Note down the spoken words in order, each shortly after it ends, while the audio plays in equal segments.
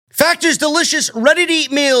Factor's delicious,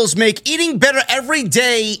 ready-to-eat meals make eating better every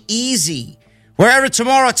day easy. Wherever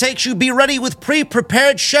tomorrow takes you, be ready with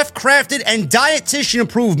pre-prepared, chef-crafted, and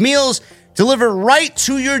dietitian-approved meals delivered right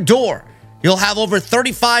to your door. You'll have over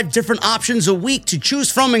 35 different options a week to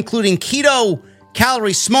choose from, including keto,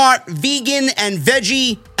 calorie smart, vegan, and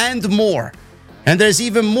veggie, and more. And there's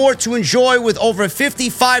even more to enjoy with over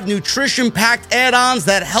 55 nutrition-packed add-ons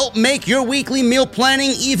that help make your weekly meal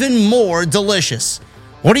planning even more delicious.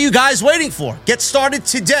 What are you guys waiting for? Get started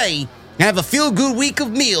today and have a feel-good week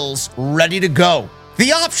of meals ready to go.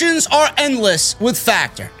 The options are endless with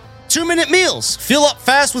Factor. 2-minute meals. Fill up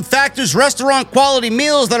fast with Factor's restaurant-quality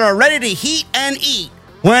meals that are ready to heat and eat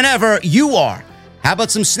whenever you are. How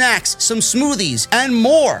about some snacks, some smoothies, and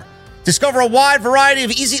more? Discover a wide variety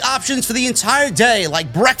of easy options for the entire day,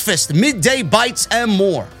 like breakfast, midday bites, and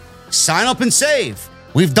more. Sign up and save.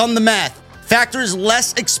 We've done the math. Factor is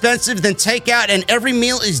less expensive than takeout, and every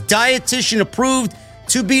meal is dietitian approved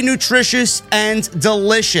to be nutritious and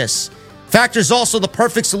delicious. Factor is also the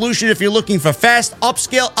perfect solution if you're looking for fast,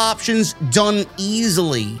 upscale options done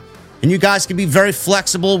easily. And you guys can be very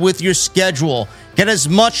flexible with your schedule. Get as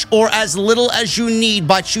much or as little as you need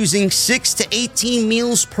by choosing 6 to 18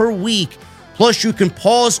 meals per week. Plus, you can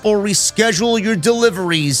pause or reschedule your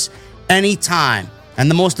deliveries anytime.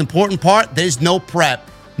 And the most important part, there's no prep.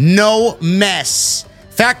 No mess.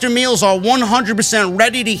 Factor meals are 100%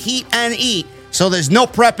 ready to heat and eat, so there's no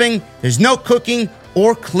prepping, there's no cooking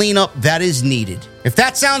or cleanup that is needed. If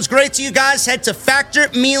that sounds great to you guys, head to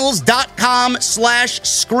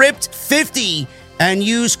factormeals.com/script50 and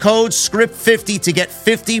use code script50 to get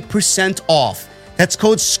 50% off. That's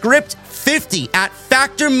code script50 at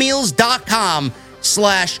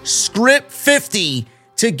factormeals.com/script50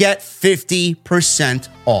 to get 50%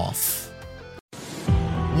 off.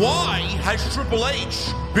 Why has Triple H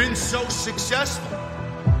been so successful?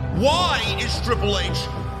 Why is Triple H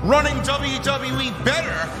running WWE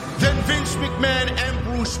better than Vince McMahon and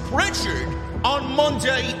Bruce Pritchard on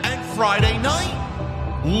Monday and Friday night?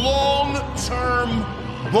 Long-term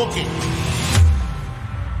booking.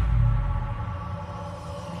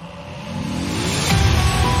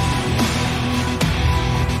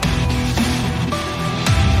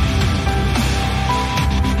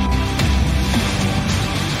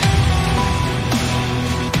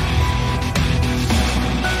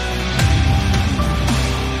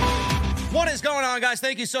 Guys,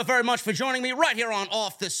 thank you so very much for joining me right here on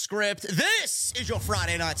Off the Script. This is your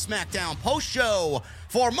Friday Night SmackDown post show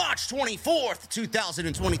for March 24th,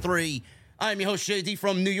 2023. I'm your host, JD,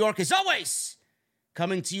 from New York, as always,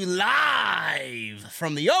 coming to you live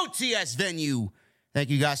from the OTS venue. Thank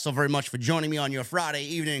you guys so very much for joining me on your Friday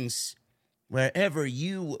evenings, wherever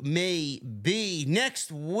you may be. Next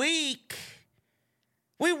week,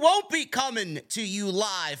 we won't be coming to you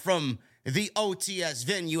live from the OTS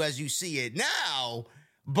venue as you see it now,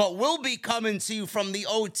 but we'll be coming to you from the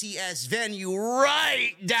OTS venue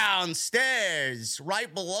right downstairs,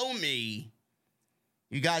 right below me.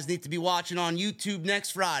 You guys need to be watching on YouTube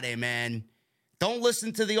next Friday, man. Don't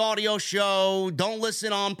listen to the audio show. Don't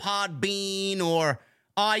listen on Podbean or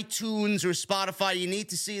iTunes or Spotify. You need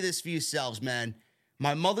to see this for yourselves, man.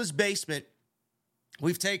 My mother's basement.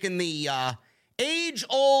 We've taken the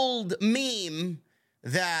age-old meme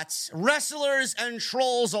that wrestlers and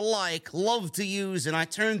trolls alike love to use, and I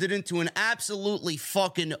turned it into an absolutely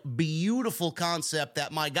fucking beautiful concept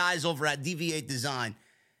that my guys over at Deviate Design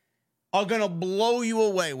are going to blow you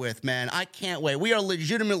away with, man. I can't wait. We are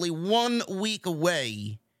legitimately 1 week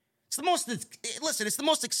away. It's the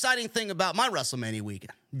most exciting thing about my Wrestlemania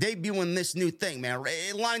weekend. Debuting this new thing, man.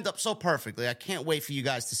 It lined up so perfectly. I can't wait for you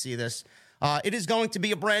guys to see this. It is going to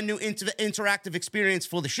be a brand new interactive experience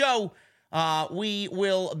for the show. We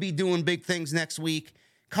will be doing big things next week.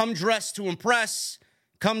 Come dressed to impress.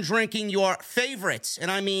 Come drinking your favorite, and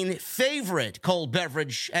I mean favorite, cold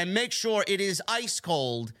beverage, and make sure it is ice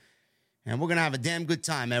cold. And we're going to have a damn good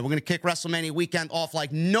time, man. We're going to kick WrestleMania weekend off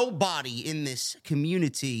like nobody in this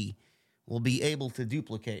community will be able to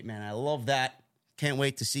duplicate, man. I love that. Can't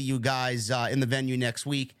wait to see you guys in the venue next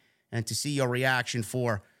week and to see your reaction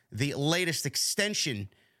for the latest extension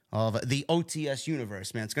of the OTS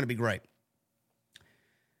universe, man. It's going to be great.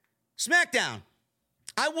 SmackDown.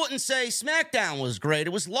 I wouldn't say SmackDown was great. It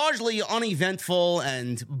was largely uneventful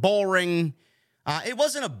and boring. It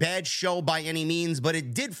wasn't a bad show by any means, but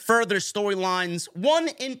it did further storylines, one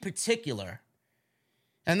in particular,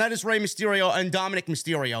 and that is Rey Mysterio and Dominik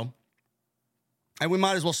Mysterio. And we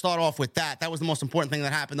might as well start off with that. That was the most important thing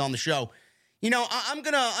that happened on the show. You know, I'm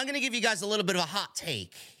gonna give you guys a little bit of a hot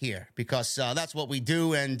take here because that's what we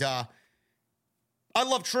do, and I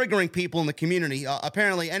love triggering people in the community.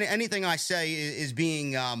 Apparently, anything I say is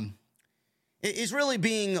really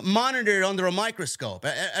being monitored under a microscope.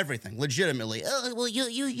 Everything, legitimately. Oh, well,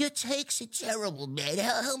 your takes are terrible, man.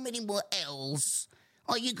 How many more L's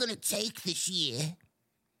are you gonna take this year?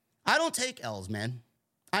 I don't take L's, man.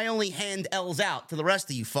 I only hand L's out to the rest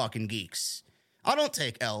of you fucking geeks. I don't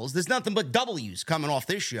take L's. There's nothing but W's coming off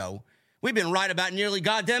this show. We've been right about nearly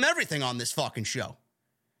goddamn everything on this fucking show.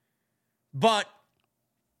 But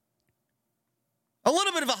a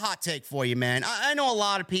little bit of a hot take for you, man. I know a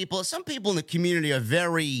lot of people, some people in the community are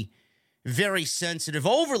very, very sensitive,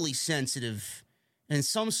 overly sensitive in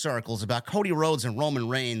some circles about Cody Rhodes and Roman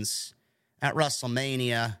Reigns at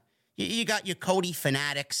WrestleMania. You got your Cody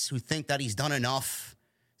fanatics who think that he's done enough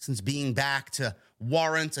since being back to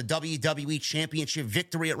warrant a WWE Championship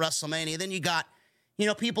victory at WrestleMania. Then you got,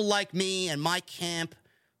 people like me and my camp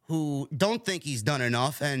who don't think he's done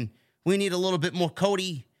enough, and we need a little bit more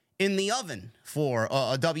Cody in the oven for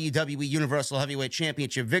a WWE Universal Heavyweight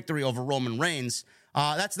Championship victory over Roman Reigns.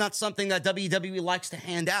 That's not something that WWE likes to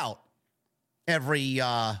hand out every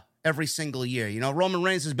single year. Roman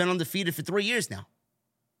Reigns has been undefeated for 3 years now.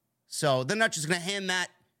 So they're not just going to hand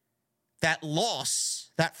that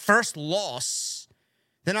loss, that first loss,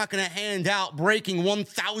 they're not going to hand out breaking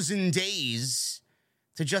 1,000 days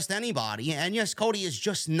to just anybody. And yes, Cody is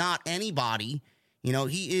just not anybody.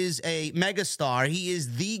 He is a megastar. He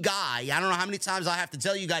is the guy. I don't know how many times I have to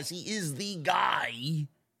tell you guys he is the guy.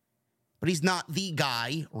 But he's not the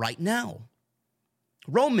guy right now.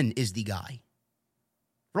 Roman is the guy.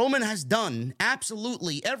 Roman has done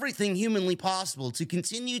absolutely everything humanly possible to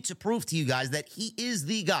continue to prove to you guys that he is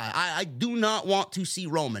the guy. I do not want to see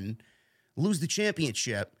Roman lose the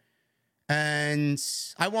championship. And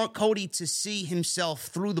I want Cody to see himself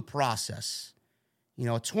through the process.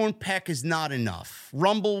 A torn pec is not enough.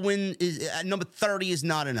 Rumble win is at number 30 is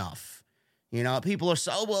not enough. People are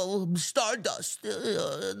so, Stardust,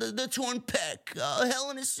 the torn pec, Hell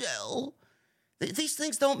in a Cell. These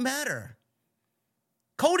things don't matter.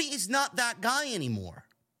 Cody is not that guy anymore.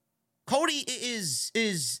 Cody is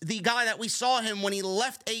the guy that we saw him when he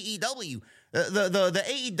left AEW. The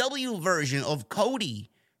AEW version of Cody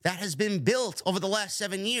that has been built over the last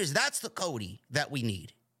 7 years. That's the Cody that we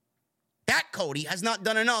need. That Cody has not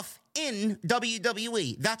done enough in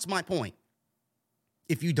WWE. That's my point.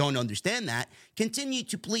 If you don't understand that, continue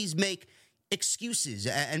to please make excuses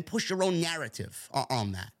and push your own narrative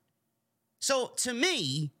on that. So to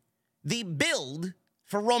me, the build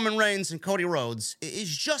for Roman Reigns and Cody Rhodes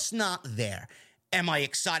is just not there. Am I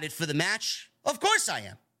excited for the match? Of course I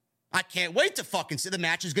am. I can't wait to fucking see the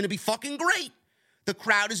match is going to be fucking great. The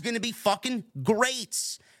crowd is going to be fucking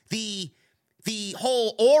great. The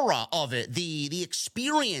whole aura of it, the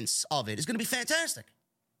experience of it is going to be fantastic.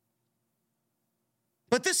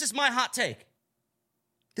 But this is my hot take.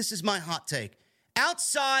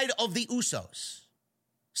 Outside of the Usos,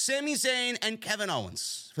 Sami Zayn and Kevin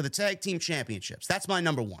Owens for the tag team championships. That's my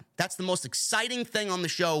number one. That's the most exciting thing on the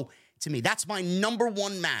show to me. That's my number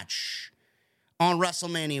one match on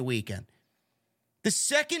WrestleMania weekend. The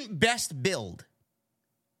second best build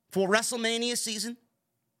for WrestleMania season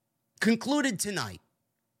concluded tonight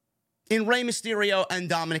in Rey Mysterio and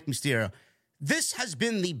Dominik Mysterio. This has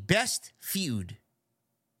been the best feud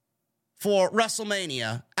for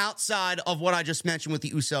WrestleMania outside of what I just mentioned with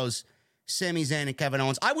the Usos, Sami Zayn and Kevin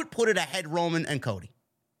Owens. I would put it ahead Roman and Cody.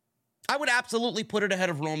 I would absolutely put it ahead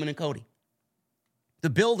of Roman and Cody. The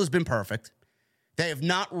build has been perfect. They have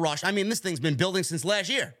not rushed. I mean, this thing's been building since last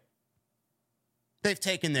year. They've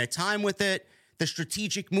taken their time with it. The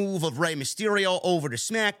strategic move of Rey Mysterio over to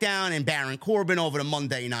SmackDown and Baron Corbin over to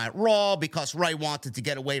Monday Night Raw because Rey wanted to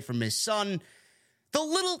get away from his son. The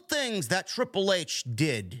little things that Triple H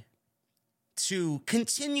did to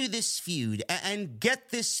continue this feud and get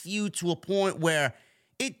this feud to a point where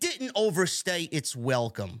it didn't overstay its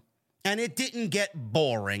welcome and it didn't get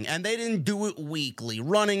boring and they didn't do it weekly,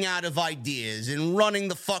 running out of ideas and running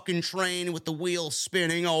the fucking train with the wheels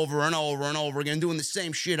spinning over and over and over again, doing the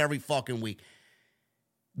same shit every fucking week.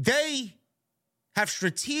 They have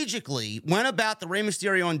strategically went about the Rey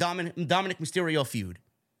Mysterio and Dominik Mysterio feud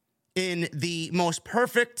in the most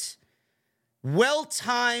perfect,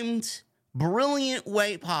 well-timed, brilliant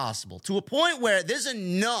way possible, to a point where there's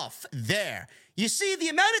enough there. You see, the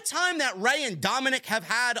amount of time that Rey and Dominik have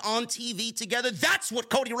had on TV together, that's what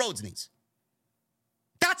Cody Rhodes needs.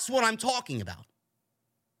 That's what I'm talking about.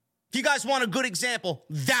 If you guys want a good example,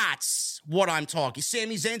 that's what I'm talking.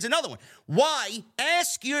 Sami Zayn's another one. Why?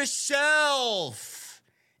 Ask yourself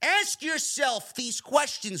these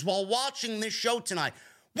questions while watching this show tonight.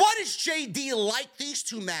 Why does JD like these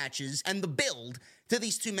two matches and the build to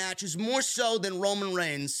these two matches, more so than Roman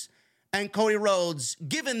Reigns and Cody Rhodes,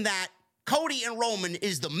 given that Cody and Roman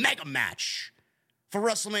is the mega match for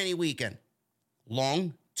WrestleMania weekend.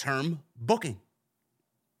 Long-term booking.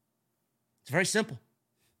 It's very simple.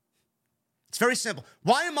 It's very simple.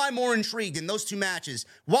 Why am I more intrigued in those two matches?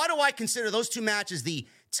 Why do I consider those two matches the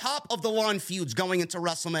top-of-the-line feuds going into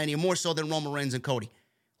WrestleMania more so than Roman Reigns and Cody?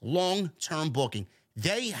 Long-term booking.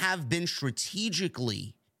 They have been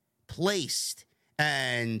strategically placed,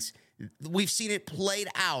 and we've seen it played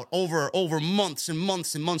out over months and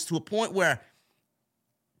months and months to a point where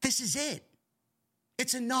this is it.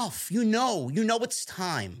 It's enough. You know it's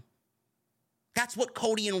time. That's what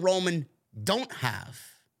Cody and Roman don't have.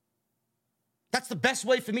 That's the best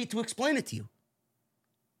way for me to explain it to you.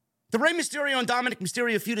 The Rey Mysterio and Dominik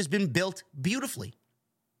Mysterio feud has been built beautifully.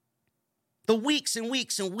 The weeks and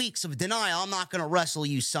weeks and weeks of denial, I'm not going to wrestle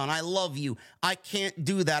you, son. I love you. I can't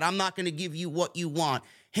do that. I'm not going to give you what you want.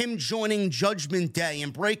 Him joining Judgment Day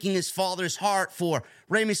and breaking his father's heart for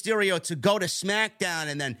Rey Mysterio to go to SmackDown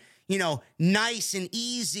and then, nice and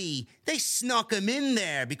easy. They snuck him in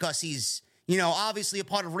there because he's, obviously a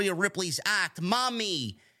part of Rhea Ripley's act.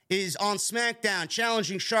 Mommy is on SmackDown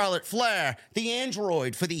challenging Charlotte Flair, the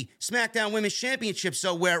android, for the SmackDown Women's Championship.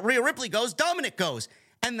 So where Rhea Ripley goes, Dominik goes.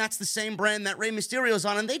 And that's the same brand that Rey Mysterio's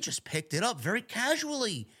on, and they just picked it up very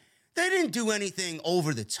casually. They didn't do anything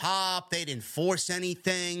over the top. They didn't force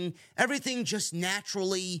anything. Everything just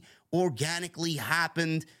naturally, organically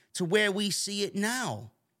happened to where we see it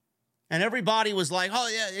now. And everybody was like, oh,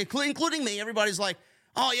 yeah, including me. Everybody's like,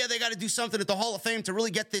 oh, yeah, they got to do something at the Hall of Fame to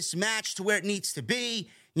really get this match to where it needs to be.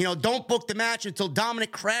 Don't book the match until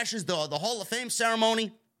Dominik crashes the Hall of Fame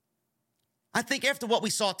ceremony. I think after what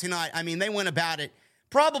we saw tonight, they went about it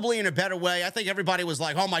probably in a better way. I think everybody was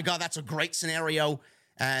like, oh, my God, that's a great scenario.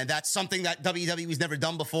 And that's something that WWE's never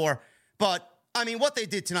done before. But, what they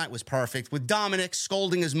did tonight was perfect, with Dominik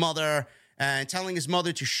scolding his mother and telling his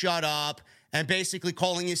mother to shut up and basically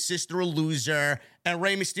calling his sister a loser, and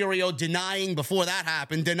Rey Mysterio denying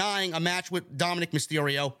a match with Dominik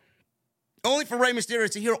Mysterio, only for Rey Mysterio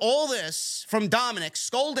to hear all this from Dominik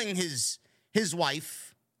scolding his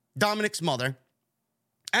wife, Dominik's mother,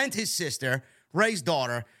 and his sister, Rey's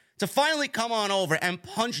daughter, to finally come on over and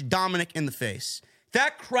punch Dominik in the face.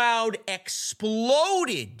 That crowd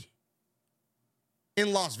exploded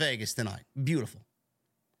in Las Vegas tonight. Beautiful.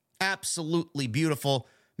 Absolutely beautiful.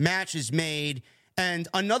 Match is made. And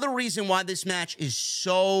another reason why this match is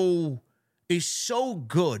so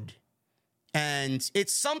good, and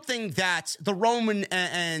it's something that the Roman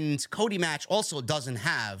and Cody match also doesn't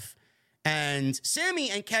have. And Sammy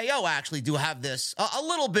and KO actually do have this a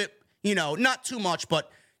little bit, not too much, but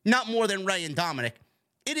not more than Rey and Dominik.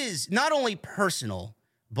 It is not only personal,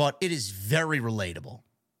 but it is very relatable.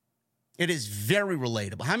 It is very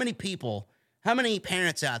relatable. How many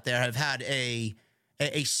parents out there have had a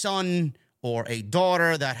son or a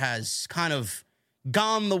daughter that has kind of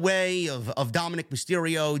gone the way of Dominik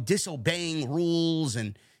Mysterio, disobeying rules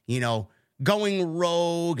and, going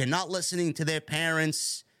rogue and not listening to their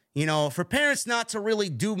parents? For parents not to really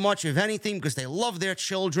do much of anything because they love their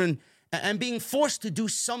children and being forced to do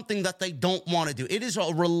something that they don't want to do. It is a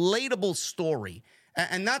relatable story.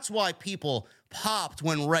 And that's why people popped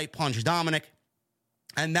when Rey punched Dominik.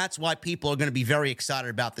 And that's why people are going to be very excited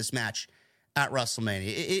about this match at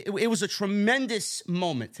WrestleMania. It was a tremendous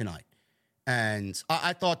moment tonight. And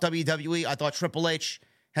I thought Triple H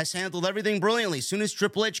has handled everything brilliantly. As soon as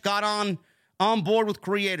Triple H got on board with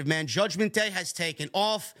creative, man, Judgment Day has taken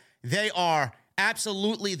off. They are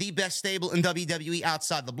absolutely the best stable in WWE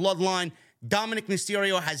outside the Bloodline. Dominik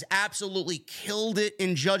Mysterio has absolutely killed it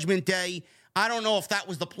in Judgment Day. I don't know if that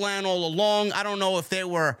was the plan all along. I don't know if they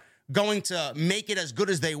were going to make it as good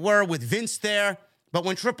as they were with Vince there. But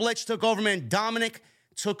when Triple H took over, man, Dominik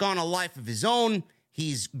took on a life of his own.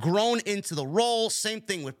 He's grown into the role. Same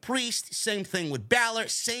thing with Priest. Same thing with Balor.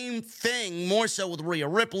 Same thing, more so with Rhea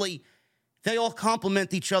Ripley. They all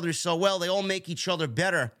complement each other so well. They all make each other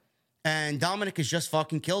better. And Dominik has just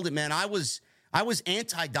fucking killed it, man. I was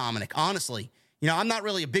anti-Dominik, honestly. I'm not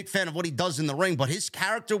really a big fan of what he does in the ring, but his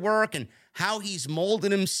character work and how he's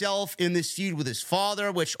molded himself in this feud with his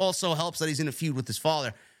father, which also helps that he's in a feud with his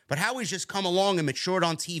father, but how he's just come along and matured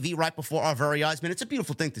on TV right before our very eyes, man, it's a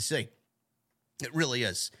beautiful thing to see. It really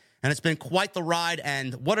is. And it's been quite the ride,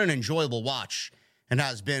 and what an enjoyable watch it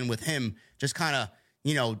has been with him just kind of,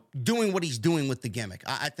 doing what he's doing with the gimmick.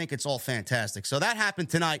 I think it's all fantastic. So that happened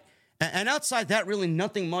tonight. And outside that, really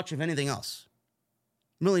nothing much of anything else.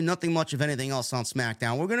 Really nothing much of anything else on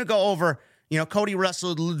SmackDown. We're going to go over, Cody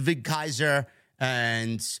wrestled Ludwig Kaiser,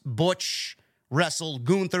 and Butch wrestled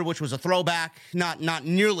Gunther, which was a throwback, not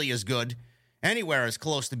nearly as good, anywhere as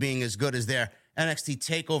close to being as good as their NXT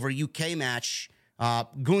TakeOver UK match.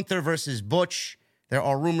 Gunther versus Butch. There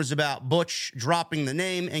are rumors about Butch dropping the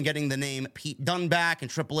name and getting the name Pete Dunne back, and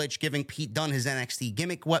Triple H giving Pete Dunne his NXT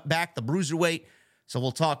gimmick back, the Bruiserweight. So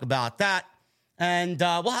we'll talk about that. And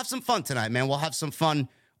we'll have some fun tonight, man. We'll have some fun.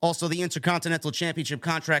 Also, the Intercontinental Championship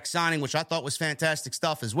contract signing, which I thought was fantastic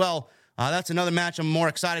stuff as well. That's another match I'm more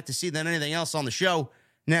excited to see than anything else on the show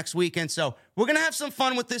next weekend. So we're going to have some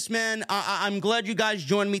fun with this, man. I'm glad you guys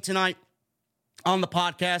joined me tonight on the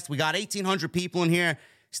podcast. We got 1,800 people in here.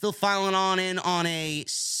 Still filing on in on I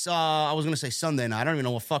was going to say Sunday night. I don't even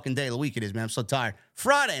know what fucking day of the week it is, man. I'm so tired.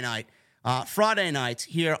 Friday night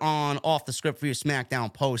here on Off the Script for your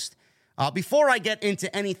SmackDown post. Before I get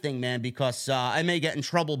into anything, man, because I may get in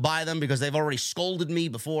trouble by them because they've already scolded me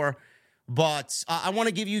before, but I want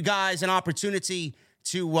to give you guys an opportunity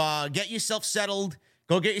to get yourself settled,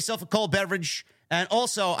 go get yourself a cold beverage, and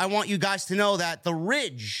also I want you guys to know that The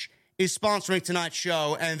Ridge is sponsoring tonight's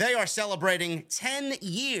show, and they are celebrating 10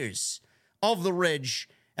 years of The Ridge,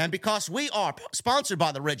 and because we are sponsored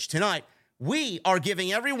by The Ridge tonight, we are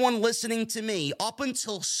giving everyone listening to me up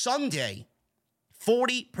until Sunday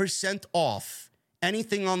 40% off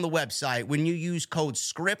anything on the website when you use code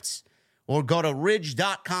SCRIPT or go to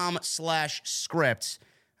ridge.com/script.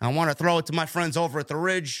 I want to throw it to my friends over at The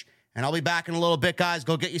Ridge, and I'll be back in a little bit, guys.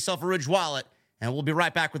 Go get yourself a Ridge wallet, and we'll be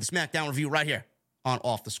right back with the SmackDown review right here on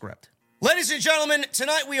Off the Script. Ladies and gentlemen,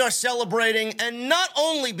 tonight we are celebrating, and not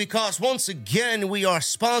only because, once again, we are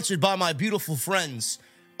sponsored by my beautiful friends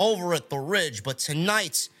over at The Ridge, but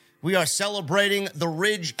tonight we are celebrating The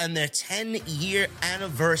Ridge and their 10-year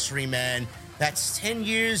anniversary, man. That's 10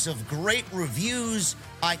 years of great reviews,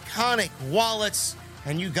 iconic wallets,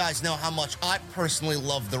 and you guys know how much I personally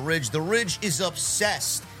love The Ridge. The Ridge is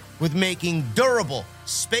obsessed with making durable,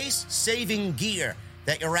 space-saving gear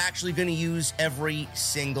that you're actually going to use every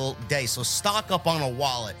single day. So stock up on a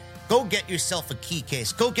wallet. Go get yourself a key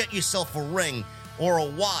case. Go get yourself a ring or a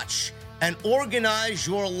watch and organize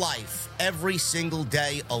your life every single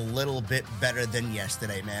day a little bit better than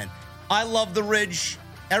yesterday, man. I love The Ridge.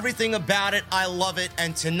 Everything about it, I love it.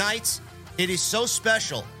 And tonight, it is so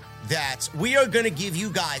special that we are going to give you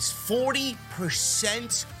guys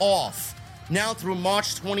 40% off now through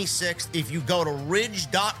March 26th if you go to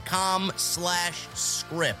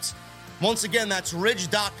ridge.com/script. Once again, that's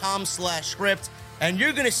ridge.com/script, and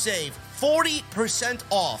you're going to save 40%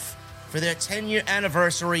 off for their 10-year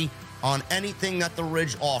anniversary on anything that The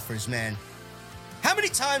Ridge offers, man. How many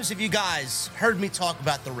times have you guys heard me talk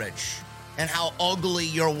about The Ridge and how ugly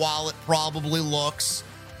your wallet probably looks?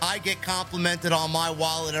 I get complimented on my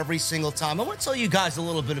wallet every single time. I want to tell you guys a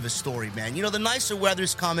little bit of a story, man. You know, the nicer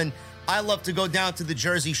weather's coming. I love to go down to the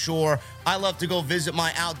Jersey Shore. I love to go visit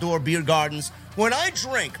my outdoor beer gardens. When I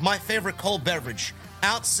drink my favorite cold beverage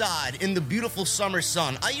outside in the beautiful summer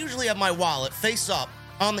sun, I usually have my wallet face up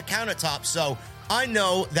on the countertop, so I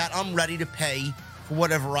know that I'm ready to pay for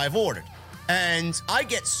whatever I've ordered. And I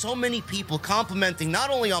get so many people complimenting not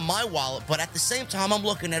only on my wallet, but at the same time, I'm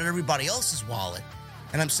looking at everybody else's wallet.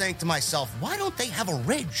 And I'm saying to myself, why don't they have a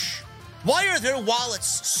Ridge? Why are their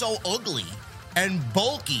wallets so ugly and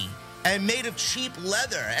bulky and made of cheap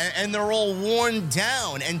leather, and they're all worn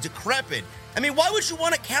down and decrepit? I mean, why would you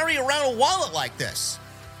want to carry around a wallet like this?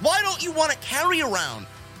 Why don't you want to carry around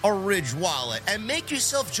a Ridge wallet and make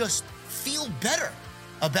yourself just feel better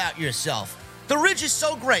about yourself? The Ridge is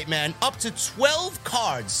so great, man. Up to 12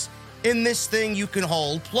 cards in this thing you can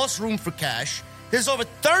hold, plus room for cash. There's over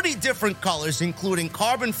 30 different colors, including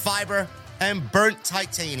carbon fiber and burnt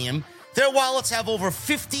titanium. Their wallets have over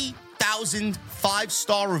 50,000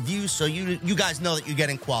 five-star reviews, so you guys know that you're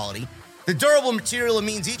getting quality. The durable material, it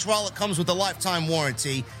means each wallet comes with a lifetime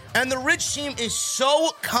warranty. And the Ridge team is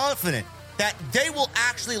so confident that they will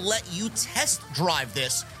actually let you test drive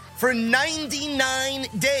this for 99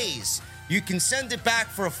 days. You can send it back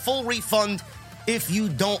for a full refund if you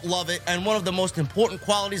don't love it. And one of the most important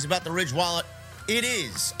qualities about the Ridge wallet, it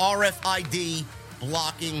is RFID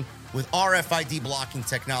blocking with RFID blocking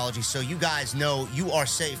technology. So you guys know you are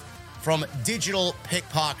safe from digital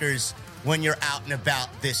pickpockets when you're out and about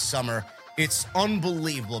this summer. It's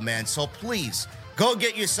unbelievable, man. So please go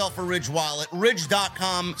get yourself a Ridge wallet,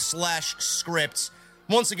 ridge.com/script.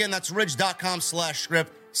 Once again, that's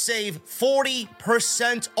ridge.com/script. Save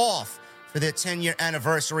 40% off for their 10-year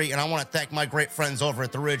anniversary. And I want to thank my great friends over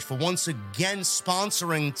at The Ridge for once again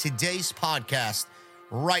sponsoring today's podcast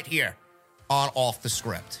right here on Off the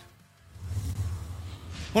Script.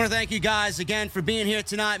 I want to thank you guys again for being here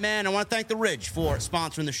tonight, man. I want to thank The Ridge for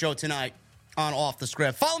sponsoring the show tonight. on Off the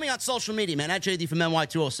Script. Follow me on social media, man, at JD from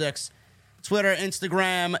NY206. Twitter,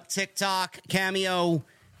 Instagram, TikTok, Cameo.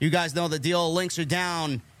 You guys know the deal. Links are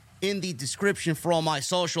down in the description for all my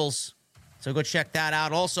socials. So go check that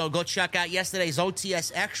out. Also, go check out yesterday's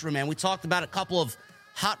OTS Extra, man. We talked about a couple of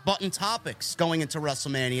hot-button topics going into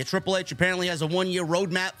WrestleMania. Triple H apparently has a one-year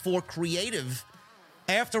roadmap for creative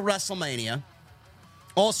after WrestleMania.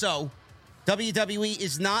 Also, WWE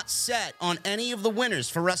is not set on any of the winners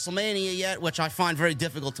for WrestleMania yet, which I find very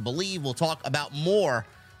difficult to believe. We'll talk about more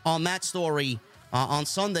on that story on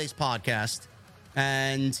Sunday's podcast.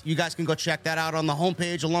 And you guys can go check that out on the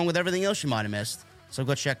homepage along with everything else you might have missed. So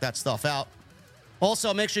go check that stuff out.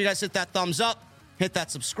 Also, make sure you guys hit that thumbs up. Hit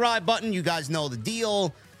that subscribe button. You guys know the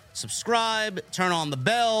deal. Subscribe. Turn on the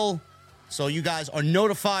bell so you guys are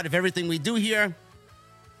notified of everything we do here.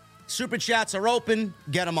 Super chats are open.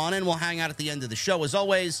 Get them on in. We'll hang out at the end of the show as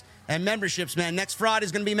always. And memberships, man. Next Friday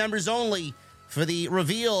is going to be members only for the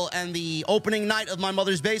reveal and the opening night of My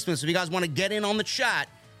Mother's Basement. So if you guys want to get in on the chat,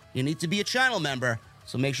 you need to be a channel member.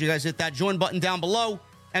 So make sure you guys hit that join button down below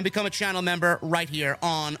and become a channel member right here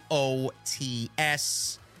on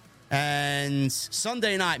OTS. And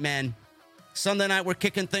Sunday night, man. Sunday night, we're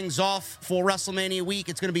kicking things off for WrestleMania week.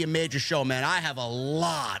 It's going to be a major show, man. I have a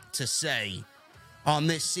lot to say on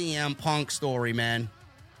this CM Punk story, man.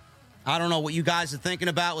 I don't know what you guys are thinking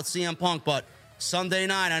about with CM Punk, but Sunday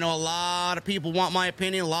night, I know a lot of people want my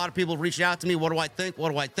opinion. A lot of people reach out to me. What do I think?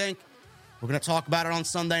 What do I think? We're going to talk about it on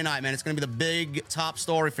Sunday night, man. It's going to be the big top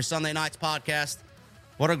story for Sunday night's podcast.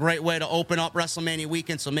 What a great way to open up WrestleMania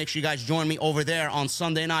weekend. So make sure you guys join me over there on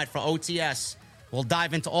Sunday night for OTS. We'll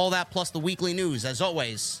dive into all that plus the weekly news, as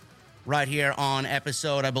always, right here on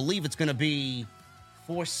episode, I believe it's going to be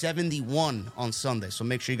 471 on Sunday. So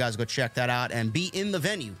make sure you guys go check that out and be in the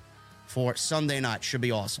venue for Sunday night. Should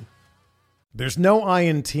be awesome. There's no I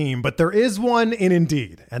in team, but there is one in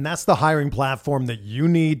Indeed, and that's the hiring platform that you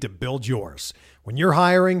need to build yours. When you're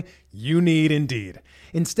hiring, you need Indeed.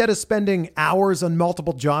 Instead of spending hours on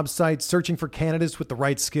multiple job sites searching for candidates with the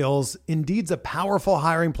right skills, Indeed's a powerful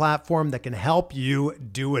hiring platform that can help you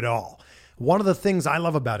do it all. One of the things I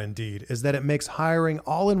love about Indeed is that it makes hiring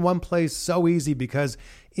all in one place so easy because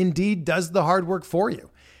Indeed does the hard work for you.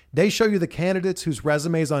 They show you the candidates whose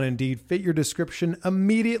resumes on Indeed fit your description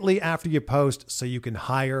immediately after you post so you can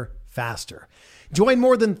hire faster. Join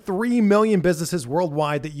more than 3 million businesses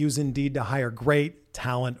worldwide that use Indeed to hire great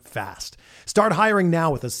talent fast. Start hiring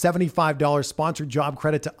now with a $75 sponsored job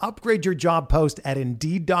credit to upgrade your job post at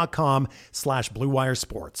Indeed.com/Blue Wire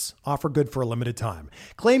Sports. Offer good for a limited time.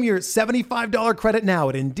 Claim your $75 credit now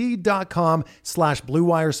at Indeed.com/Blue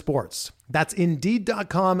Wire Sports. That's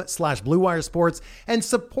Indeed.com/Blue Wire Sports, and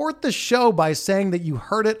support the show by saying that you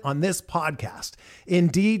heard it on this podcast.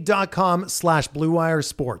 Indeed.com/Blue Wire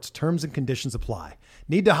Sports. Terms and conditions apply.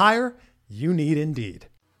 Need to hire? You need Indeed.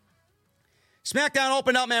 SmackDown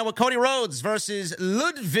opened up, man, with Cody Rhodes versus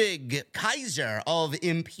Ludwig Kaiser of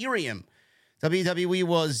Imperium. WWE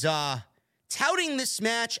was touting this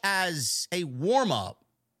match as a warm-up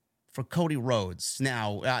for Cody Rhodes.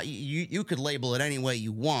 Now, you could label it any way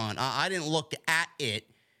you want. I didn't look at it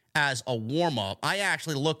as a warm-up. I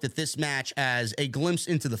actually looked at this match as a glimpse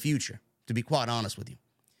into the future, to be quite honest with you.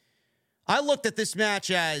 I looked at this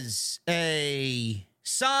match as a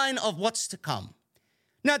sign of what's to come.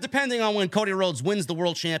 Now, depending on when Cody Rhodes wins the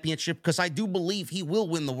World Championship, because I do believe he will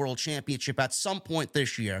win the World Championship at some point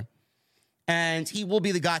this year, and he will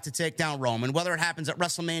be the guy to take down Roman. Whether it happens at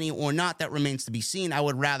WrestleMania or not, that remains to be seen. I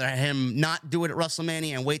would rather him not do it at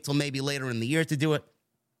WrestleMania and wait till maybe later in the year to do it.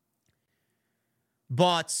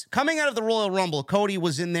 But coming out of the Royal Rumble, Cody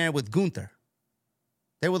was in there with Gunther.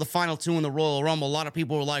 They were the final two in the Royal Rumble. A lot of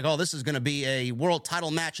people were like, oh, this is going to be a world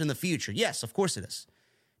title match in the future. Yes, of course it is.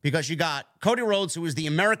 Because you got Cody Rhodes, who is the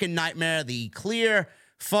American Nightmare, the clear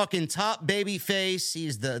fucking top baby face.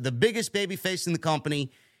 He's the biggest baby face in the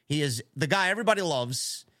company. He is the guy everybody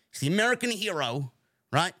loves. He's the American hero,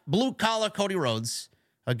 right? Blue-collar Cody Rhodes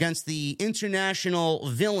against the international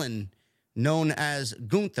villain known as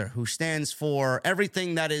Gunther, who stands for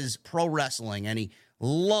everything that is pro wrestling, and he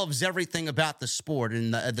loves everything about the sport,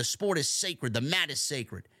 and the sport is sacred. The mat is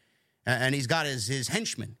sacred. And he's got his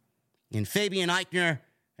henchmen in Fabian Eichner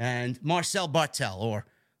and Marcel Bartel, or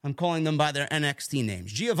I'm calling them by their NXT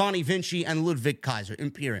names, Giovanni Vinci and Ludwig Kaiser,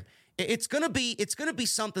 Imperium. It's gonna be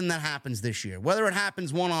something that happens this year. Whether it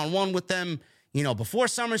happens one-on-one with them, before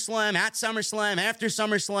SummerSlam, at SummerSlam, after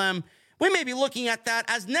SummerSlam, we may be looking at that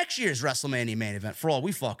as next year's WrestleMania main event, for all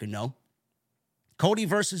we fucking know. Cody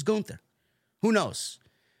versus Gunther. Who knows?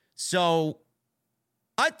 So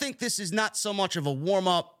I think this is not so much of a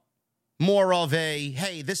warm-up, more of a,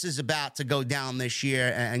 hey, this is about to go down this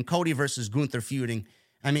year, and Cody versus Gunther feuding,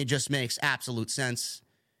 I mean, it just makes absolute sense.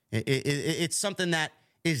 It's something that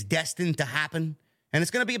is destined to happen, and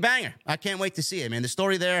it's going to be a banger. I can't wait to see it, man. The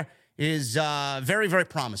story there is very, very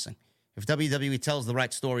promising if WWE tells the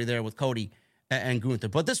right story there with Cody and Gunther.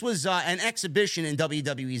 But this was an exhibition in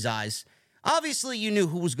WWE's eyes. Obviously, you knew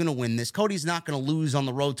who was going to win this. Cody's not going to lose on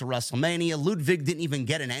the road to WrestleMania. Ludwig didn't even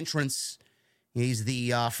get an entrance. He's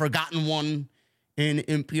the forgotten one in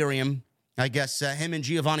Imperium. I guess him and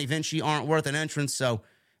Giovanni Vinci aren't worth an entrance. So,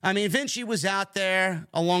 I mean, Vinci was out there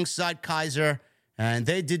alongside Kaiser, and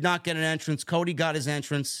they did not get an entrance. Cody got his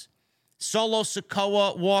entrance. Solo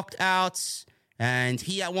Sikoa walked out, and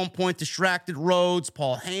he at one point distracted Rhodes.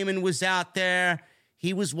 Paul Heyman was out there.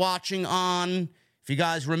 He was watching on. If you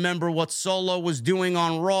guys remember what Solo was doing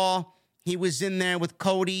on Raw, he was in there with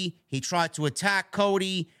Cody. He tried to attack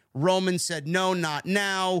Cody. Roman said, no, not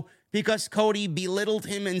now, because Cody belittled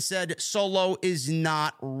him and said Solo is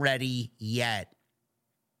not ready yet.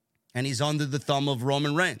 And he's under the thumb of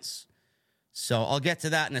Roman Reigns. So I'll get to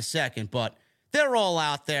that in a second, but they're all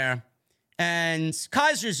out there. And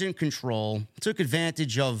Kaiser's in control. Took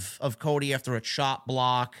advantage of Cody after a chop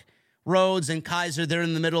block. Rhodes and Kaiser, they're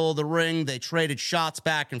in the middle of the ring. They traded shots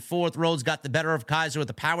back and forth. Rhodes got the better of Kaiser with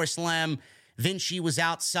a power slam. Vinci was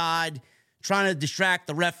outside trying to distract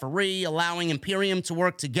the referee, allowing Imperium to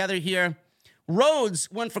work together here. Rhodes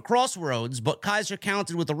went for crossroads, but Kaiser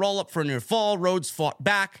countered with a roll-up for a near fall. Rhodes fought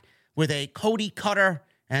back with a Cody cutter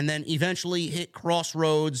and then eventually hit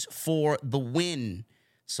Crossroads for the win.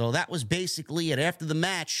 So that was basically it. After the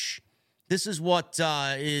match, this is what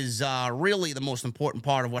is really the most important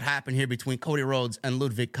part of what happened here between Cody Rhodes and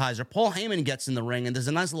Ludwig Kaiser. Paul Heyman gets in the ring, and there's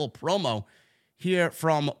a nice little promo here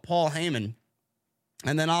from Paul Heyman.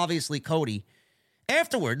 And then obviously Cody.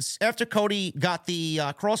 Afterwards, after Cody got the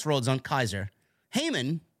crossroads on Kaiser,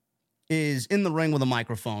 Heyman is in the ring with a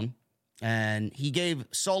microphone, and he gave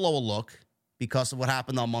Solo a look because of what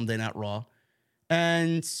happened on Monday Night Raw.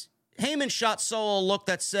 And Heyman shot Solo a look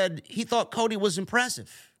that said he thought Cody was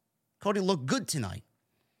impressive. Cody looked good tonight.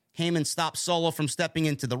 Heyman stopped Solo from stepping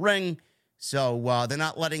into the ring, so they're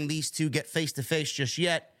not letting these two get face-to-face just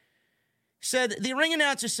yet. Said the ring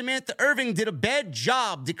announcer Samantha Irving did a bad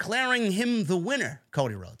job declaring him the winner,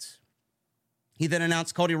 Cody Rhodes. He then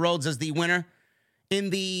announced Cody Rhodes as the winner in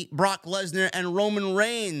the Brock Lesnar and Roman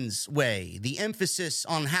Reigns way. The emphasis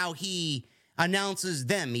on how he announces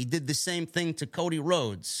them. He did the same thing to Cody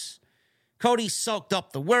Rhodes. Cody soaked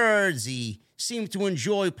up the words. He seemed to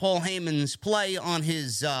enjoy Paul Heyman's play on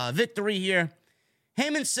his victory here.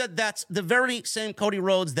 Heyman said that's the very same Cody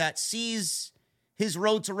Rhodes that sees his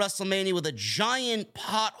road to WrestleMania with a giant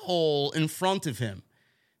pothole in front of him.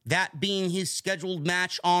 That being his scheduled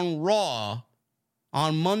match on Raw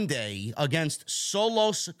on Monday against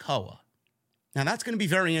Solo Sikoa. Now, that's going to be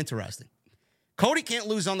very interesting. Cody can't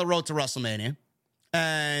lose on the road to WrestleMania.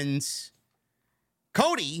 And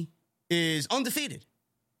Cody is undefeated.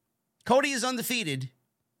 Cody is undefeated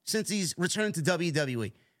since he's returned to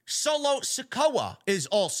WWE. Solo Sikoa is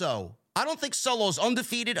also, I don't think Solo's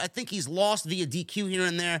undefeated. I think he's lost via DQ here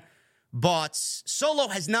and there. But Solo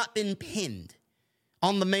has not been pinned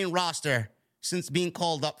on the main roster since being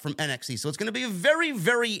called up from NXT. So it's going to be a very,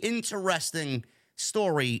 very interesting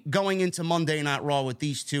story going into Monday Night Raw with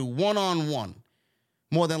these two one-on-one,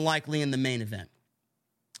 more than likely in the main event.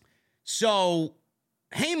 So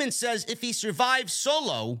Heyman says if he survives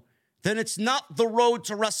Solo, then it's not the road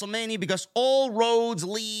to WrestleMania because all roads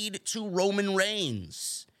lead to Roman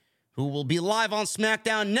Reigns, who will be live on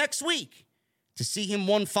SmackDown next week to see him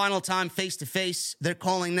one final time face-to-face. They're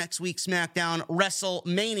calling next week's SmackDown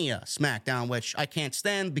WrestleMania SmackDown, which I can't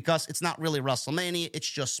stand because it's not really WrestleMania, it's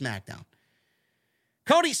just SmackDown.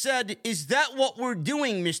 Cody said, is that what we're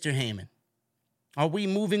doing, Mr. Heyman? Are we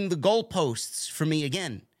moving the goalposts for me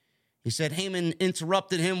again? He said Heyman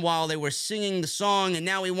interrupted him while they were singing the song, and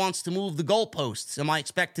now he wants to move the goalposts. Am I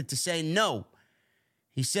expected to say no?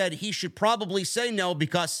 He said he should probably say no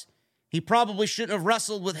because he probably shouldn't have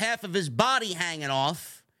wrestled with half of his body hanging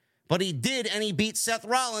off, but he did, and he beat Seth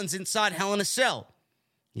Rollins inside Hell in a Cell.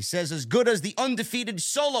 He says, as good as the undefeated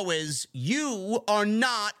Solo is, you are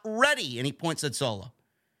not ready, and he points at Solo.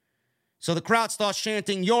 So the crowd starts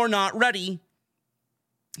chanting, you're not ready.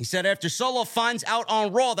 He said after Solo finds out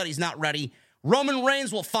on Raw that he's not ready, Roman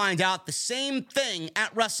Reigns will find out the same thing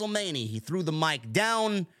at WrestleMania. He threw the mic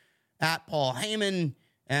down at Paul Heyman,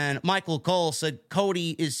 and Michael Cole said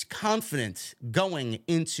Cody is confident going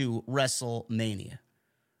into WrestleMania.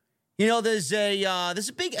 You know, there's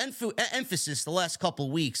a big emphasis the last couple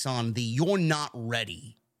of weeks on the you're not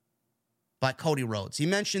ready. by Cody Rhodes. He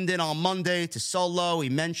mentioned it on Monday to Solo. He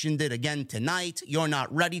mentioned it again tonight. You're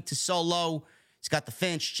not ready to Solo. He's got the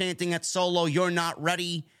fans chanting at Solo, you're not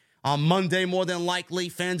ready. On Monday, more than likely,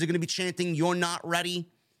 fans are going to be chanting, you're not ready.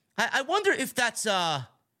 I wonder if that's a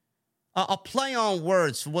play on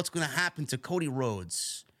words for what's going to happen to Cody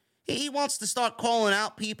Rhodes. He wants to start calling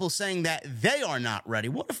out people saying that they are not ready.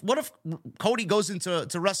 What if Cody goes into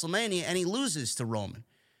WrestleMania and he loses to Roman?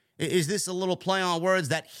 Is this a little play on words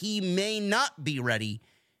that he may not be ready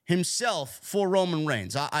himself for Roman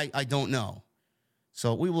Reigns? I don't know.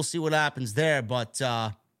 So we will see what happens there. But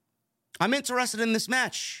I'm interested in this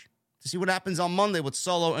match to see what happens on Monday with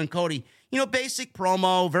Solo and Cody. You know, basic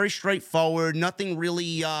promo, very straightforward. Nothing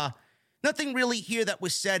really here that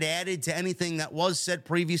was said added to anything that was said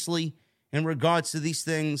previously in regards to these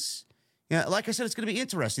things. Yeah, like I said, it's going to be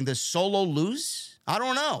interesting. Does Solo lose? I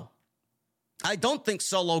don't know. I don't think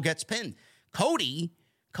Solo gets pinned.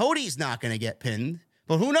 Cody's not going to get pinned,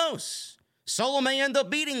 but who knows? Solo may end up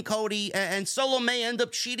beating Cody, and Solo may end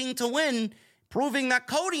up cheating to win, proving that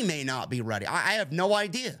Cody may not be ready. I have no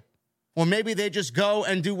idea. Or maybe they just go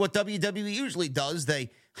and do what WWE usually does.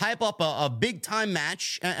 They hype up a big-time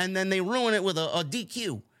match, and then they ruin it with a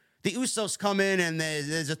DQ. The Usos come in, and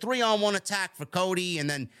there's a 3-on-1 attack for Cody, and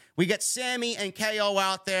then we get Sammy and KO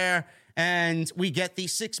out there, and we get the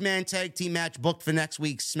 6-man tag team match booked for next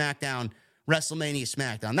week's SmackDown, WrestleMania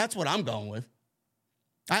SmackDown. That's what I'm going with.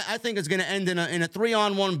 I think it's going to end in a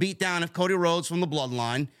 3-on-1 beatdown of Cody Rhodes from the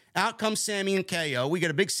Bloodline. Out comes Sammy and KO. We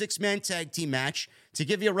get a big 6-man tag team match to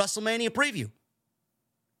give you a WrestleMania preview.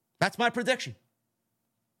 That's my prediction.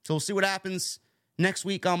 So we'll see what happens next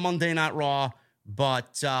week on Monday Night Raw,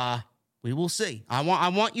 but we will see. I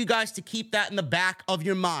want you guys to keep that in the back of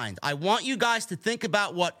your mind. I want you guys to think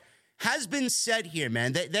about what has been said here,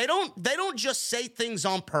 man. They don't just say things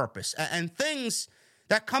on purpose, and things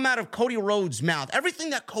that come out of Cody Rhodes' mouth. Everything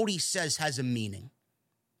that Cody says has a meaning.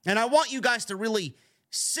 And I want you guys to really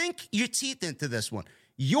sink your teeth into this one.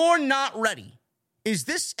 You're not ready. Is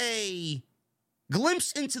this a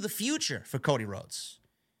glimpse into the future for Cody Rhodes?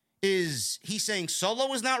 Is he saying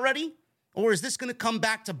Solo is not ready? Or is this going to come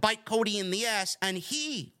back to bite Cody in the ass and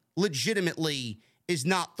he legitimately is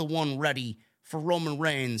not the one ready for Roman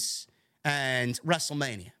Reigns and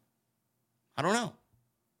WrestleMania? I don't know.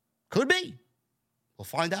 Could be. We'll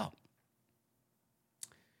find out.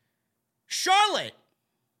 Charlotte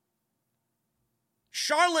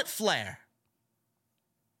Flair.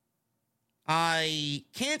 I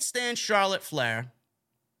can't stand Charlotte Flair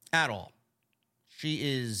at all. She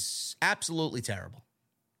is absolutely terrible.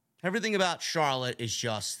 Everything about Charlotte is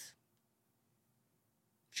she's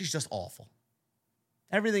just awful.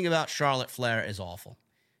 Everything about Charlotte Flair is awful.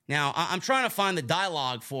 Now, I'm trying to find the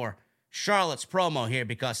dialogue for Charlotte's promo here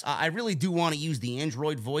because I really do want to use the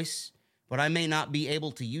Android voice, but I may not be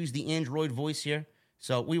able to use the Android voice here.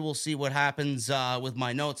 So we will see what happens with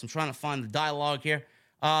my notes. I'm trying to find the dialogue here.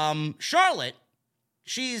 Charlotte,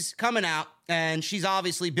 she's coming out, and she's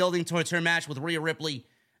obviously building towards her match with Rhea Ripley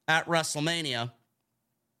at WrestleMania.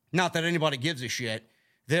 Not that anybody gives a shit.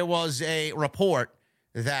 There was a report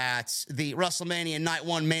that the WrestleMania Night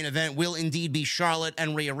 1 main event will indeed be Charlotte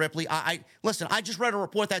and Rhea Ripley. Listen, I just read a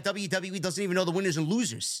report that WWE doesn't even know the winners and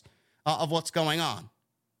losers of what's going on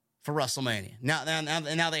for WrestleMania. Now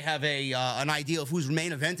they have an idea of who's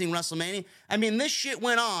main eventing WrestleMania. I mean, this shit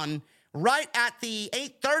went on right at the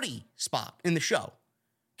 8:30 spot in the show.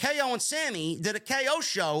 KO and Sammy did a KO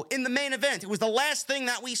show in the main event. It was the last thing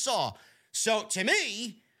that we saw. So to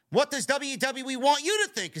me, what does WWE want you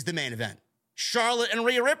to think is the main event? Charlotte and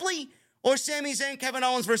Rhea Ripley or Sami Zayn, Kevin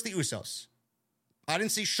Owens versus the Usos? I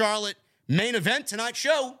didn't see Charlotte main event tonight's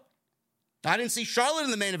show. I didn't see Charlotte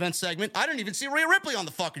in the main event segment. I didn't even see Rhea Ripley on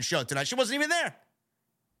the fucking show tonight. She wasn't even there.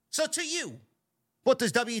 So to you, what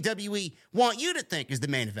does WWE want you to think is the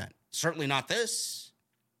main event? Certainly not this.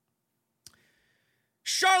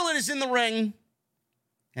 Charlotte is in the ring,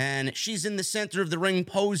 and she's in the center of the ring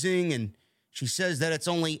posing, and she says that it's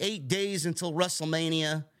only 8 days until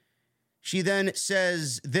WrestleMania. She then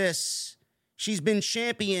says this: she's been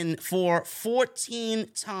champion for 14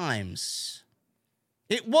 times.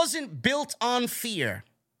 It wasn't built on fear.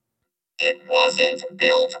 It wasn't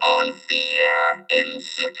built on fear,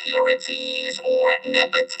 insecurities, or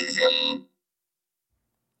nepotism.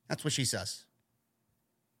 That's what she says.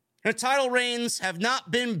 Her title reigns have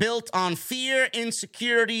not been built on fear,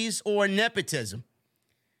 insecurities, or nepotism.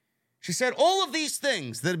 She said all of these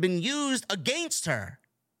things that have been used against her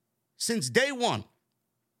since day one.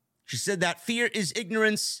 She said that fear is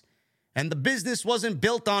ignorance, and the business wasn't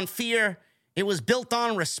built on fear. It was built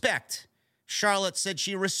on respect. Charlotte said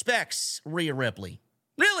she respects Rhea Ripley.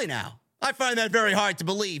 Really now? I find that very hard to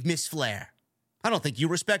believe, Miss Flair. I don't think you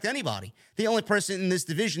respect anybody. The only person in this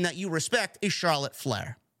division that you respect is Charlotte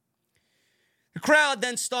Flair. The crowd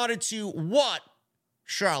then started to what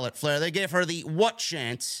Charlotte Flair. They gave her the what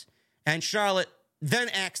chant, and Charlotte then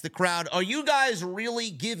asked the crowd, are you guys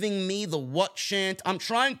really giving me the what chant? I'm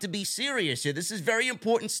trying to be serious here. This is very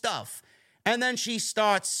important stuff. And then she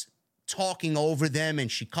starts talking over them,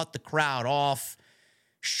 and she cut the crowd off.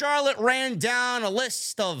 Charlotte ran down a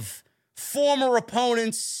list of former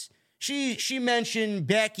opponents. She mentioned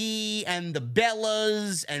Becky and the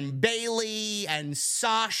Bellas and Bayley and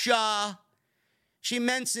Sasha. She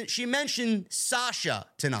mentioned Sasha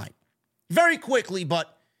tonight. Very quickly,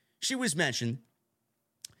 but she was mentioned.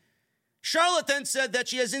 Charlotte then said that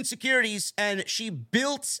she has insecurities and she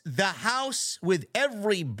built the house with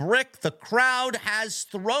every brick the crowd has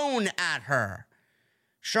thrown at her.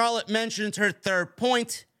 Charlotte mentioned her third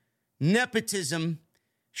point, nepotism.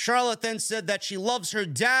 Charlotte then said that she loves her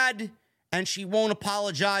dad and she won't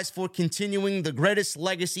apologize for continuing the greatest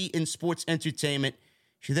legacy in sports entertainment.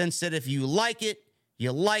 She then said, if you like it,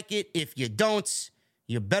 you like it. If you don't,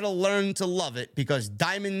 you better learn to love it because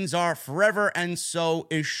diamonds are forever, and so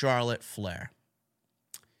is Charlotte Flair.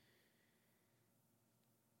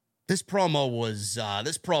 This promo was bad.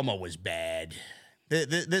 This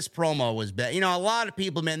promo was bad. You know, a lot of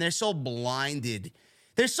people, man, they're so blinded.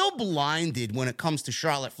 They're so blinded when it comes to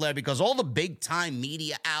Charlotte Flair because all the big-time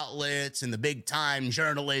media outlets and the big-time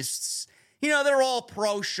journalists, you know, they're all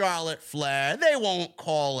pro-Charlotte Flair. They won't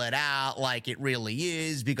call it out like it really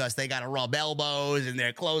is because they got to rub elbows and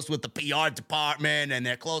they're close with the PR department and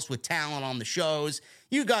they're close with talent on the shows.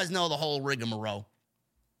 You guys know the whole rigmarole.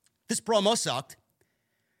 This promo sucked.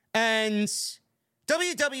 And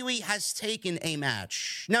WWE has taken a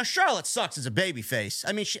match. Now, Charlotte sucks as a babyface.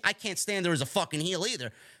 I mean, I can't stand her as a fucking heel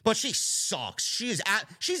either, but she sucks.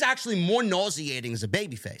 She's actually more nauseating as a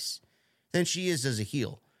babyface than she is as a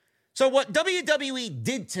heel. So what WWE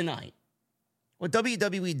did tonight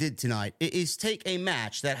is take a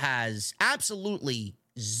match that has absolutely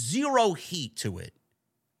zero heat to it,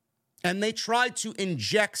 and they tried to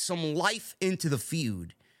inject some life into the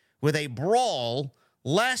feud with a brawl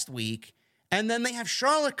last week. And then they have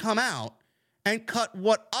Charlotte come out and cut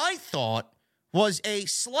what I thought was a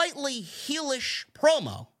slightly heelish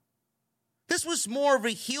promo. This was more of a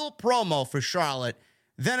heel promo for Charlotte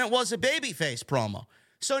than it was a babyface promo.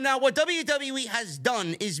 So now what WWE has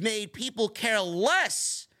done is made people care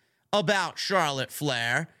less about Charlotte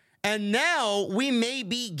Flair. And now we may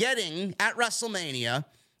be getting at WrestleMania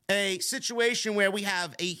a situation where we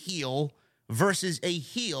have a heel versus a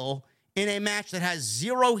heel in a match that has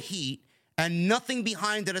zero heat and nothing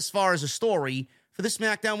behind it as far as a story for the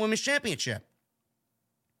SmackDown Women's Championship.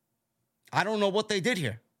 I don't know what they did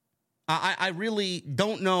here. I really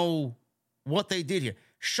don't know what they did here.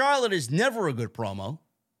 Charlotte is never a good promo,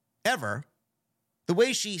 ever. The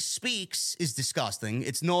way she speaks is disgusting.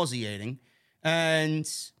 It's nauseating. And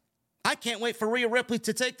I can't wait for Rhea Ripley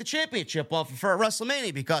to take the championship off of her at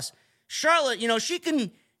WrestleMania because Charlotte, you know, she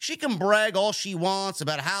can brag all she wants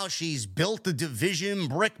about how she's built the division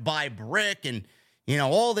brick by brick and, you know,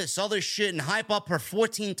 all this other shit and hype up her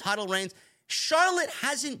 14 title reigns. Charlotte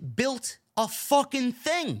hasn't built a fucking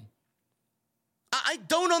thing. I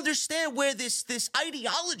don't understand where this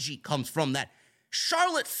ideology comes from that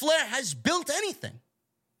Charlotte Flair has built anything.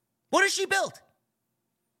 What has she built?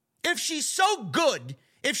 If she's so good,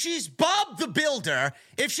 if she's Bob the Builder,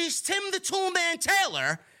 if she's Tim the Toolman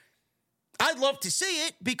Taylor, I'd love to see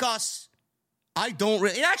it because I don't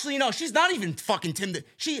really... Actually, you know, she's not even fucking Tim.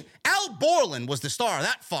 Al Borland was the star of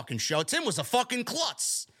that fucking show. Tim was a fucking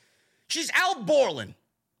klutz. She's Al Borland.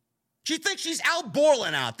 She thinks she's Al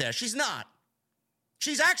Borland out there. She's not.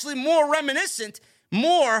 She's actually more reminiscent,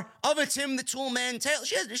 more of a Tim the Toolman Taylor.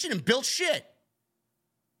 She didn't build shit.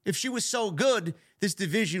 If she was so good, this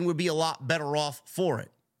division would be a lot better off for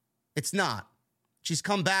it. It's not. She's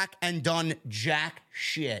come back and done jack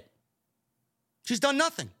shit. She's done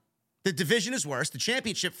nothing. The division is worse. The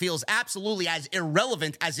championship feels absolutely as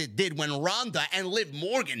irrelevant as it did when Ronda and Liv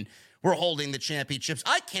Morgan were holding the championships.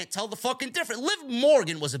 I can't tell the fucking difference. Liv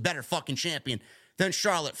Morgan was a better fucking champion than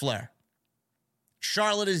Charlotte Flair.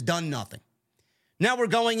 Charlotte has done nothing. Now we're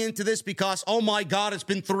going into this because, oh my God, it's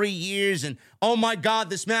been 3 years, and oh my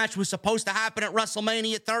God, this match was supposed to happen at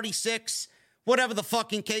WrestleMania 36, whatever the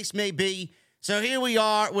fucking case may be. So here we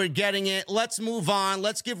are. We're getting it. Let's move on.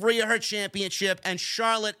 Let's give Rhea her championship, and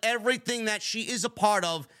Charlotte everything that she is a part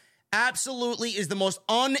of absolutely is the most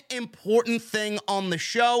unimportant thing on the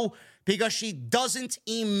show because she doesn't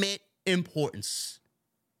emit importance.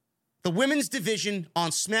 The women's division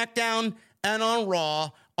on SmackDown and on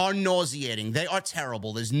Raw are nauseating. They are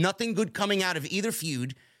terrible. There's nothing good coming out of either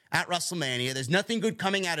feud at WrestleMania. There's nothing good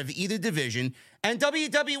coming out of either division. And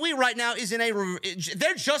WWE right now is in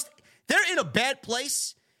they're in a bad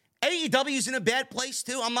place. AEW's in a bad place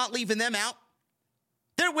too. I'm not leaving them out.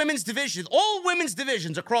 Their women's division, all women's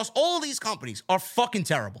divisions across all of these companies are fucking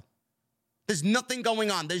terrible. There's nothing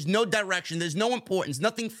going on. There's no direction. There's no importance.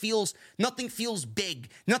 Nothing feels big.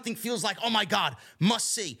 Nothing feels like, oh my God,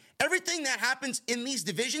 must see. Everything that happens in these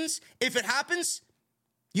divisions, if it happens,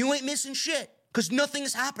 you ain't missing shit because nothing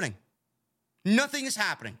is happening. Nothing is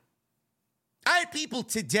happening. I had people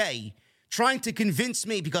today trying to convince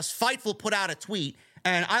me because Fightful put out a tweet,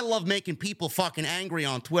 and I love making people fucking angry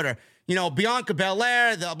on Twitter. You know, Bianca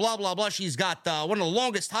Belair, the blah, blah, blah. She's got one of the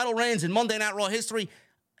longest title reigns in Monday Night Raw history.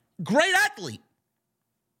 Great athlete.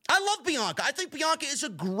 I love Bianca. I think Bianca is a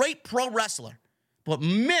great pro wrestler. But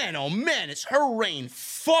man, oh man, is her reign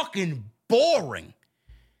fucking boring.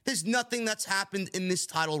 There's nothing that's happened in this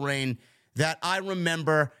title reign that I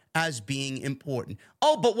remember as being important.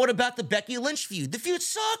 Oh, but what about the Becky Lynch feud? The feud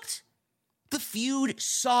sucked. The feud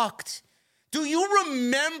sucked. Do you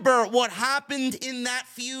remember what happened in that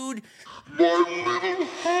feud? My little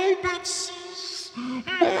hobbitses,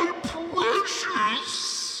 my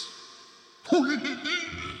precious.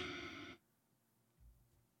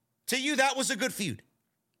 To you, that was a good feud.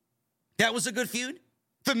 That was a good feud.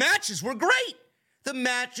 The matches were great. The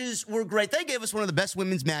matches were great. They gave us one of the best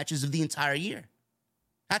women's matches of the entire year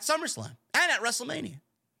at SummerSlam and at WrestleMania.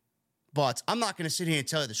 But I'm not going to sit here and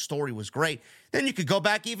tell you the story was great. Then you could go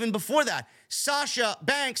back even before that. Sasha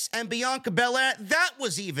Banks and Bianca Belair, that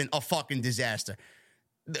was even a fucking disaster.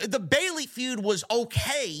 The Bayley feud was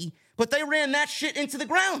okay, but they ran that shit into the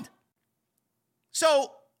ground.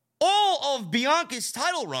 So all of Bianca's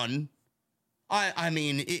title run, I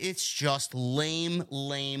mean, it's just lame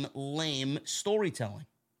storytelling.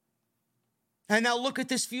 And now look at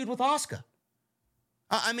this feud with Asuka.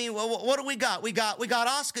 I mean, what do we got? We got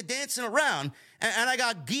Asuka dancing around, and I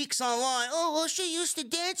got geeks online. Oh, well, she used to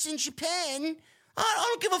dance in Japan. I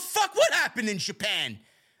don't give a fuck what happened in Japan.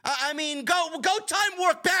 I mean, go time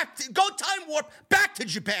warp back to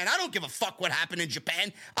Japan. I don't give a fuck what happened in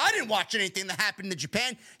Japan. I didn't watch anything that happened in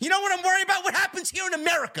Japan. You know what I'm worried about? What happens here in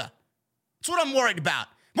America? That's what I'm worried about.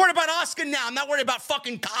 I'm worried about Asuka now. I'm not worried about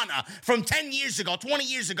fucking Kana from 10 years ago, 20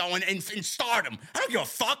 years ago in Stardom. I don't give a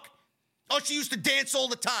fuck. Oh, she used to dance all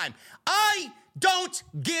the time. I don't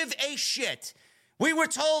give a shit. We were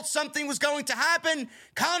told something was going to happen.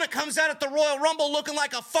 Kana comes out at the Royal Rumble looking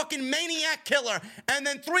like a fucking maniac killer. And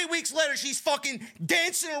then 3 weeks later, she's fucking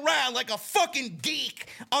dancing around like a fucking geek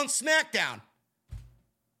on SmackDown.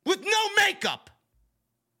 With no makeup.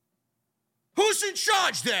 Who's in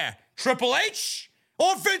charge there? Triple H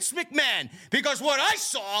or Vince McMahon? Because what I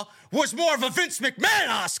saw was more of a Vince McMahon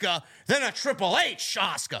Asuka than a Triple H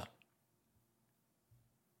Asuka.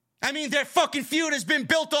 I mean, their fucking feud has been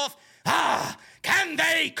built off, can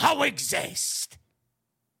they coexist?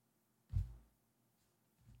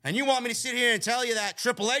 And you want me to sit here and tell you that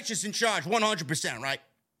Triple H is in charge 100%, right?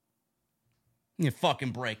 You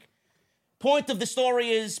fucking break. Point of the story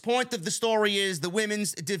is the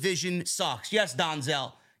women's division sucks. Yes,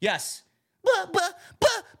 Donzel. Yes. But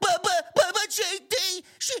JD,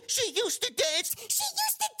 she used to dance. She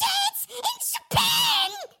used to dance in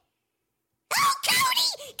Japan. Oh,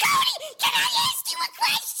 Cody, can I ask you a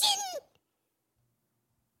question?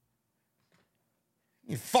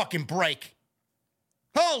 You fucking break.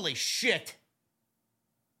 Holy shit.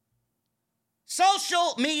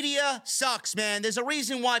 Social media sucks, man. There's a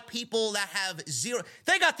reason why people that have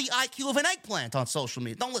they got the IQ of an eggplant on social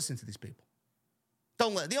media. Don't listen to these people.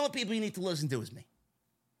 The only people you need to listen to is me.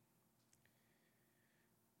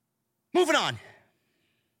 Moving on.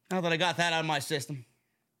 Now that I got that out of my system.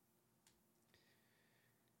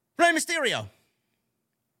 Rey Mysterio.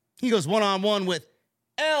 He goes one-on-one with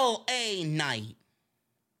L.A. Knight.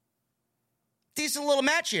 Decent little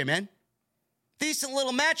match here, man. Decent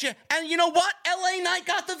little match here. And you know what? L.A. Knight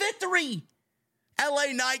got the victory.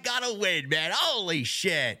 L.A. Knight got a win, man. Holy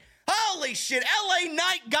shit. L.A.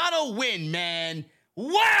 Knight got a win, man.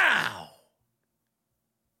 Wow.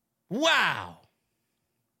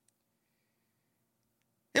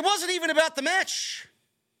 It wasn't even about the match.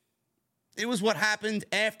 It was what happened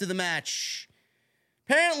after the match.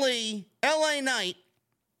 Apparently, L.A. Knight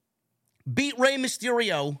beat Rey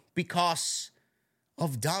Mysterio because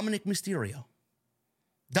of Dominik Mysterio.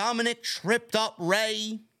 Dominik tripped up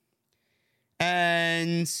Rey,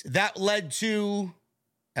 and that led to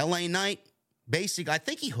L.A. Knight I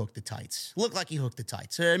think he hooked the tights. Looked like he hooked the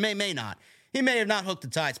tights. Or may not. He may have not hooked the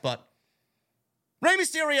tights, but Rey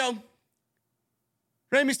Mysterio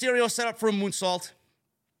Rey Mysterio set up for a moonsault.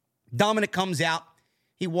 Dominik comes out.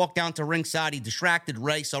 He walked down to ringside. He distracted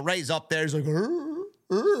Rey. So Rey's up there. He's like, is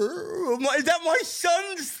that my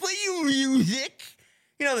son's theme music?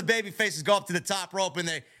 You know, the baby faces go up to the top rope and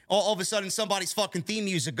they all of a sudden somebody's fucking theme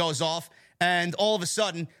music goes off. And all of a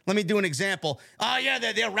sudden, let me do an example. Oh, yeah,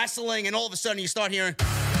 they're wrestling. And all of a sudden you start hearing,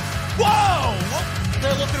 whoa!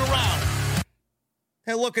 They're looking around.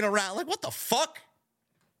 They're looking around. Like, what the fuck?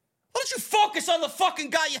 Why don't you focus on the fucking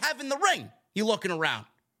guy you have in the ring? You're looking around.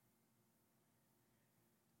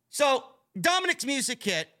 So, Dominik's music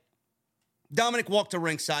hit. Dominik walked to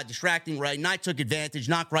ringside, distracting Rey. Knight took advantage,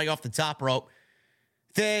 knocked Rey off the top rope.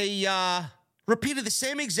 They repeated the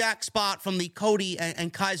same exact spot from the Cody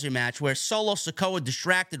and Kaiser match where Solo Sikoa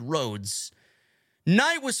distracted Rhodes.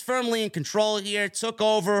 Knight was firmly in control here, took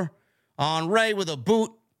over on Rey with a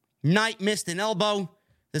boot. Knight missed an elbow.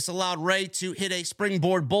 This allowed Rey to hit a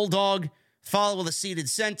springboard bulldog, follow with a seated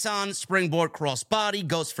senton, springboard crossbody,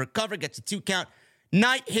 goes for cover, gets a 2 count.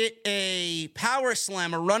 Knight hit a power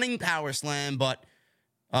slam, a running power slam, but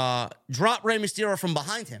dropped Rey Mysterio from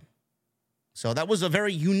behind him. So that was a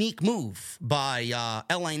very unique move by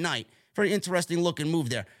LA Knight. Very interesting looking move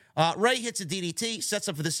there. Rey hits a DDT, sets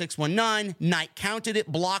up for the 619. Knight counted it,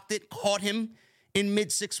 blocked it, caught him in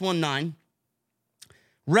mid 619.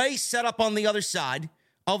 Rey set up on the other side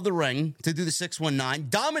of the ring to do the 619.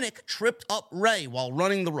 Dominik tripped up Rey while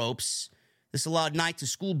running the ropes. This allowed Knight to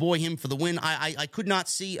schoolboy him for the win. I could not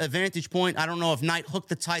see a vantage point. I don't know if Knight hooked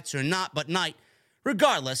the tights or not, but Knight,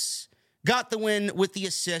 regardless, got the win with the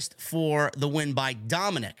assist for the win by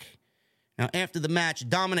Dominik. Now, after the match,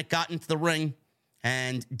 Dominik got into the ring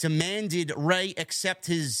and demanded Rey accept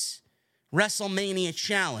his WrestleMania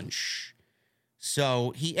challenge.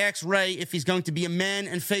 So he asked Rey if he's going to be a man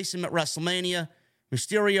and face him at WrestleMania.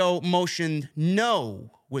 Mysterio motioned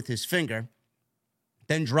no with his finger,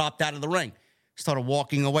 then dropped out of the ring. Started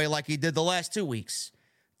walking away like he did the last 2 weeks.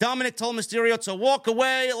 Dominik told Mysterio to walk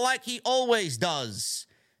away like he always does.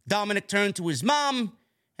 Dominik turned to his mom,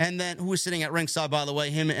 and then, who was sitting at ringside, by the way,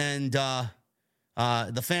 him and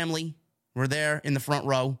the family were there in the front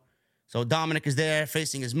row. So Dominik is there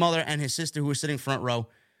facing his mother and his sister who were sitting front row.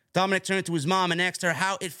 Dominik turned to his mom and asked her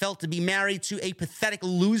how it felt to be married to a pathetic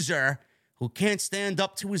loser who can't stand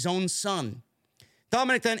up to his own son.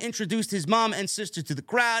 Dominik then introduced his mom and sister to the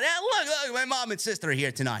crowd. Hey, look, my mom and sister are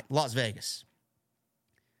here tonight, Las Vegas.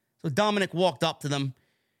 So Dominik walked up to them.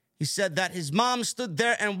 He said that his mom stood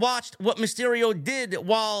there and watched what Mysterio did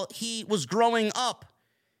while he was growing up.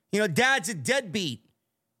 You know, Dad's a deadbeat.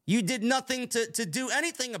 You did nothing to do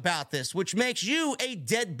anything about this, which makes you a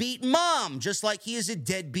deadbeat mom, just like he is a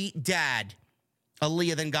deadbeat dad.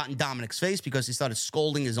 Aaliyah then got in Dominik's face because he started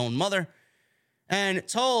scolding his own mother and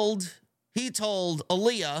he told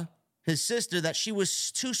Aaliyah, his sister, that she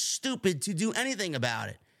was too stupid to do anything about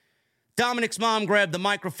it. Dominik's mom grabbed the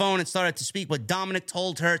microphone and started to speak, but Dominik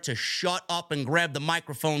told her to shut up and grabbed the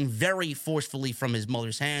microphone very forcefully from his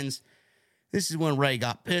mother's hands. This is when Rey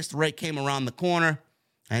got pissed. Rey came around the corner,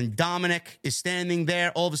 and Dominik is standing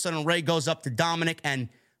there. All of a sudden, Rey goes up to Dominik and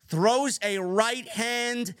throws a right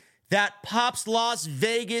hand that pops Las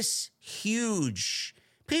Vegas huge.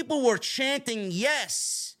 People were chanting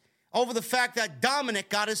yes over the fact that Dominik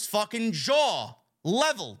got his fucking jaw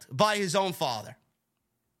leveled by his own father.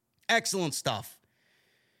 Excellent stuff.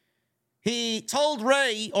 He told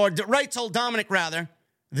Rey told Dominik, rather,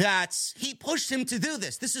 that he pushed him to do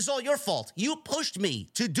this. This is all your fault. You pushed me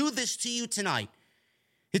to do this to you tonight.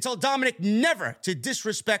 He told Dominik never to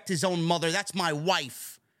disrespect his own mother. That's my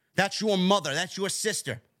wife. That's your mother. That's your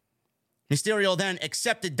sister. Mysterio then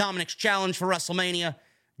accepted Dominik's challenge for WrestleMania.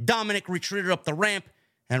 Dominik retreated up the ramp,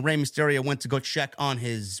 and Rey Mysterio went to go check on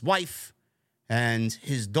his wife and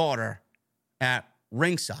his daughter at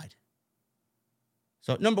ringside.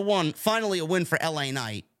 So, number one, finally a win for LA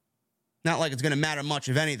Knight. Not like it's going to matter much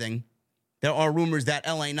of anything. There are rumors that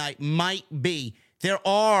LA Knight there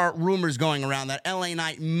are rumors going around that LA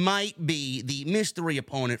Knight might be the mystery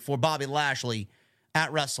opponent for Bobby Lashley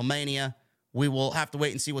at WrestleMania. We will have to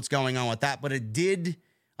wait and see what's going on with that. But it did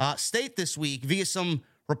state this week via some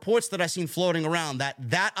reports that I've seen floating around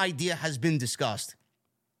that idea has been discussed.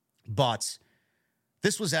 But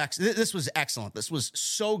this was excellent. This was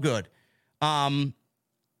so good.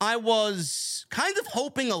 I was kind of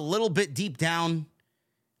hoping a little bit deep down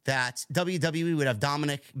that WWE would have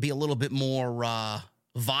Dominik be a little bit more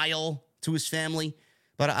vile to his family,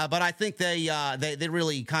 but I think they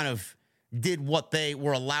really kind of did what they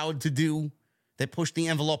were allowed to do. They pushed the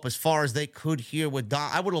envelope as far as they could here with Dom.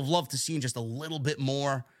 I would have loved to see just a little bit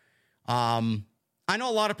more. I know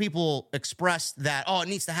a lot of people expressed that, it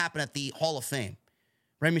needs to happen at the Hall of Fame.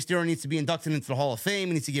 Rey Mysterio needs to be inducted into the Hall of Fame.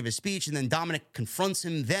 He needs to give his speech, and then Dominik confronts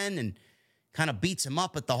him then and kind of beats him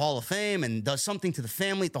up at the Hall of Fame and does something to the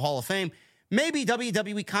family at the Hall of Fame. Maybe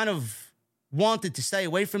WWE kind of wanted to stay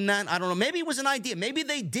away from that. I don't know. Maybe it was an idea. Maybe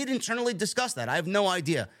they did internally discuss that. I have no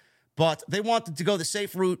idea. But they wanted to go the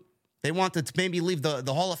safe route. They wanted to maybe leave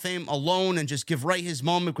the Hall of Fame alone and just give Rey his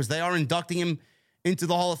moment because they are inducting him into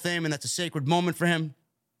the Hall of Fame, and that's a sacred moment for him.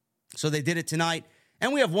 So they did it tonight.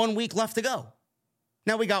 And we have 1 week left to go.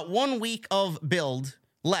 Now, we got 1 week of build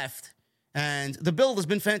left, and the build has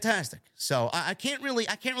been fantastic. So I can't really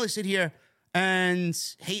sit here and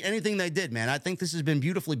hate anything they did, man. I think this has been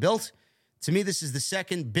beautifully built. To me, this is the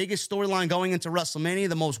second biggest storyline going into WrestleMania,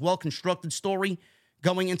 the most well-constructed story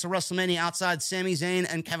going into WrestleMania outside Sami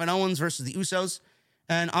Zayn and Kevin Owens versus the Usos.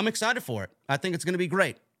 And I'm excited for it. I think it's going to be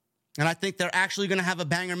great. And I think they're actually going to have a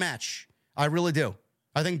banger match. I really do.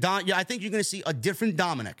 I think you're going to see a different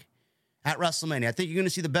Dominik at WrestleMania. I think you're going to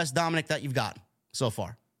see the best Dominik that you've got so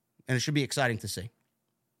far. And it should be exciting to see.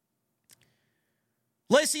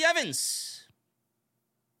 Lacey Evans.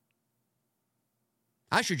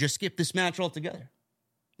 I should just skip this match altogether.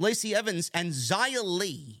 Lacey Evans and Xia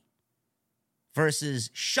Li versus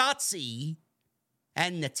Shotzi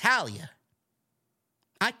and Natalya.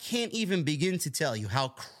 I can't even begin to tell you how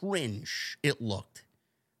cringe it looked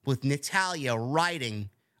with Natalya riding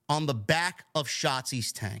on the back of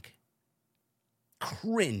Shotzi's tank.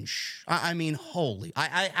 Cringe. I mean, holy.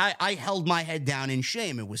 I held my head down in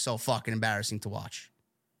shame. It was so fucking embarrassing to watch.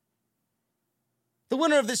 The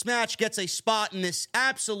winner of this match gets a spot in this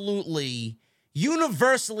absolutely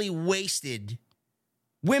universally wasted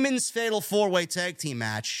women's fatal four-way tag team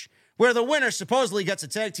match where the winner supposedly gets a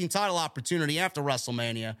tag team title opportunity after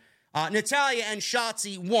WrestleMania. Natalya and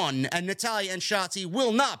Shotzi won, and Natalya and Shotzi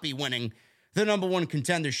will not be winning the number one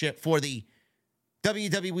contendership for the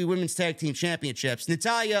WWE Women's Tag Team Championships.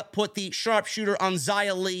 Natalya put the sharpshooter on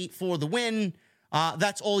Xia Li for the win.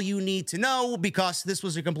 That's all you need to know because this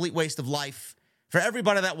was a complete waste of life for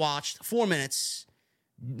everybody that watched. 4 minutes,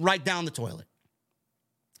 right down the toilet.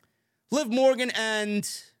 Liv Morgan and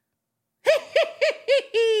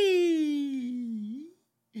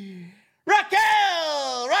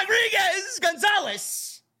Raquel Rodriguez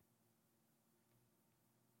Gonzalez.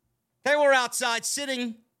 They were outside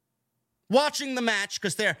sitting, watching the match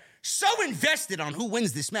because they're so invested on who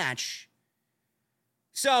wins this match.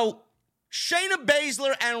 So Shayna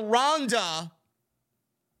Baszler and Ronda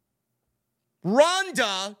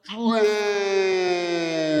Ronda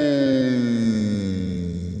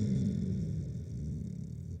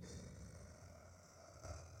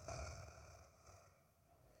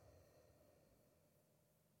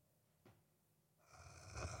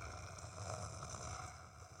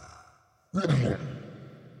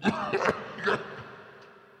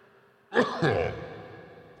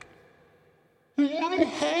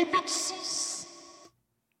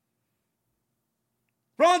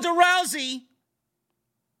Rousey,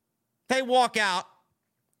 they walk out.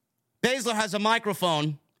 Baszler has a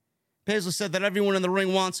microphone. Baszler said that everyone in the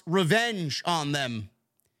ring wants revenge on them.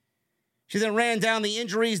 She then ran down the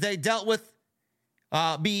injuries they dealt with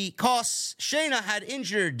because Shayna had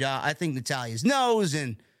injured, I think, Natalya's nose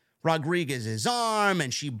and Rodriguez's arm,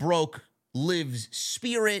 and she broke Liv's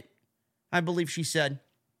spirit, I believe she said.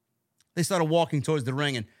 They started walking towards the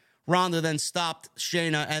ring, and Ronda then stopped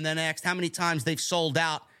Shayna and then asked how many times they've sold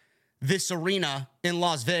out this arena in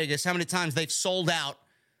Las Vegas, how many times they've sold out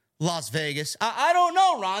Las Vegas. I don't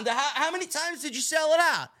know, Ronda. How many times did you sell it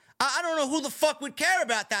out? I don't know who the fuck would care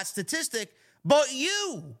about that statistic but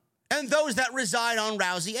you and those that reside on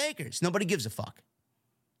Rousey Acres. Nobody gives a fuck.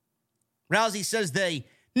 Rousey says they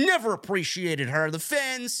never appreciated her. The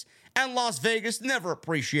fans and Las Vegas never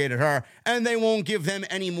appreciated her, and they won't give them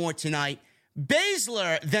any more tonight.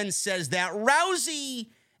 Baszler then says that Rousey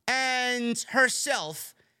and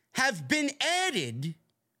herself have been added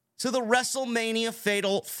to the WrestleMania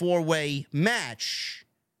Fatal 4-Way match.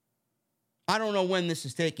 I don't know when this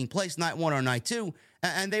is taking place, night 1 or night 2,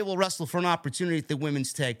 and they will wrestle for an opportunity at the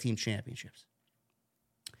Women's Tag Team Championships.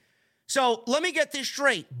 So let me get this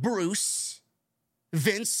straight, Bruce,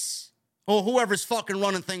 Vince, or whoever's fucking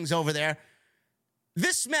running things over there.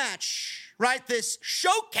 This match, right, this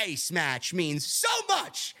showcase match means so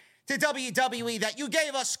much to WWE that you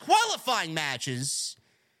gave us qualifying matches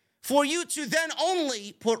for you to then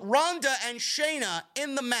only put Ronda and Shayna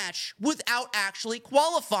in the match without actually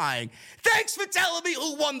qualifying. Thanks for telling me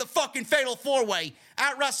who won the fucking Fatal 4-Way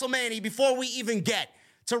at WrestleMania before we even get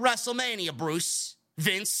to WrestleMania, Bruce,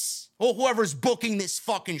 Vince, or whoever's booking this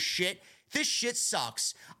fucking shit. This shit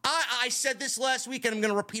sucks. I said this last week, and I'm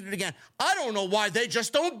going to repeat it again. I don't know why they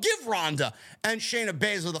just don't give Ronda and Shayna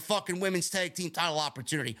Baszler the fucking women's tag team title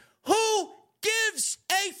opportunity. Who gives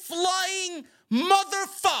a flying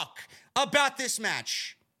motherfuck about this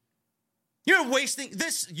match? You're wasting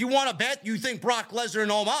this. You want to bet? You think Brock Lesnar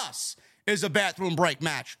and Omos is a bathroom break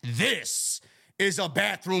match? This is a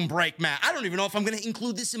bathroom break match. I don't even know if I'm going to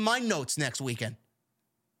include this in my notes next weekend.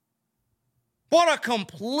 What a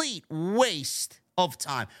complete waste of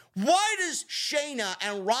time. Why does Shayna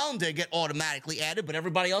and Ronda get automatically added, but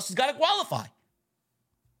everybody else has got to qualify?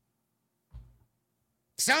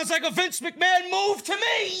 Sounds like a Vince McMahon move to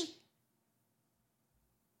me.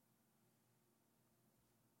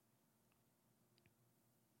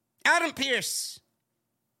 Adam Pearce.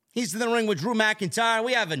 He's in the ring with Drew McIntyre.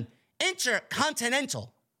 We have an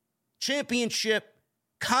Intercontinental Championship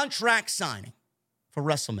contract signing for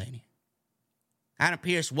WrestleMania. Adam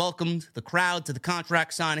Pearce welcomed the crowd to the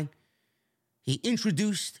contract signing. He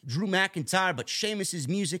introduced Drew McIntyre, but Sheamus'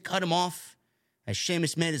 music cut him off as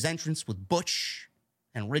Sheamus made his entrance with Butch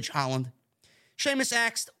and Ridge Holland. Sheamus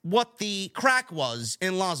asked what the crack was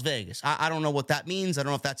in Las Vegas. I don't know what that means. I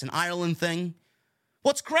don't know if that's an Ireland thing.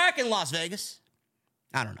 What's crack in Las Vegas?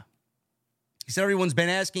 I don't know. He said everyone's been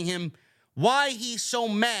asking him why he's so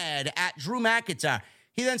mad at Drew McIntyre.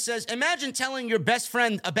 He then says, imagine telling your best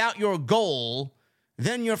friend about your goal,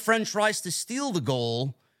 then your friend tries to steal the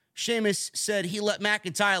goal. Sheamus said he let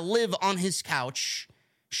McIntyre live on his couch.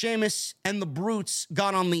 Sheamus and the Brutes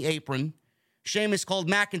got on the apron. Sheamus called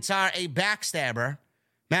McIntyre a backstabber.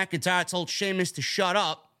 McIntyre told Sheamus to shut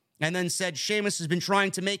up and then said Sheamus has been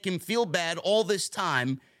trying to make him feel bad all this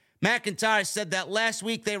time. McIntyre said that last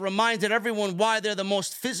week they reminded everyone why they're the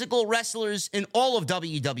most physical wrestlers in all of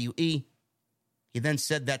WWE. He then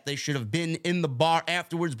said that they should have been in the bar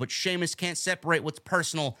afterwards, but Sheamus can't separate what's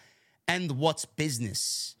personal and what's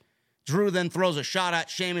business. Drew then throws a shot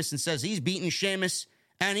at Sheamus and says he's beaten Sheamus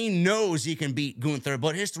and he knows he can beat Gunther,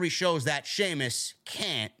 but history shows that Sheamus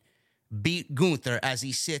can't beat Gunther as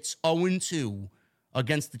he sits 0-2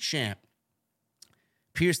 against the champ.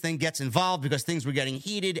 Pearce then gets involved because things were getting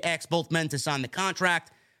heated, asked both men to sign the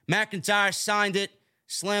contract. McIntyre signed it,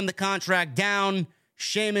 slammed the contract down.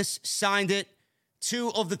 Sheamus signed it.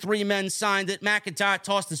 2 of the 3 men signed it. McIntyre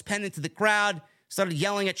tossed his pen into the crowd, started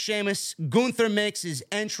yelling at Sheamus. Gunther makes his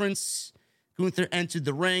entrance. Gunther entered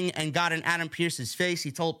the ring and got in Adam Pearce's face.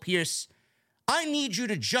 He told Pearce, I need you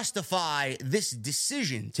to justify this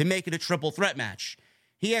decision to make it a triple threat match.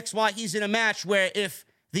 He asks why he's in a match where if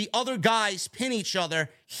the other guys pin each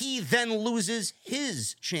other, he then loses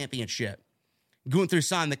his championship. Gunther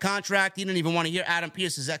signed the contract. He didn't even want to hear Adam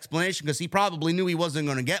Pearce's explanation because he probably knew he wasn't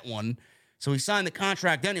going to get one. So he signed the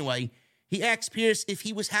contract anyway. He asked Pearce if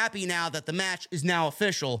he was happy now that the match is now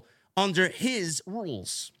official under his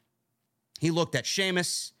rules. He looked at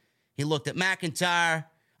Sheamus. He looked at McIntyre.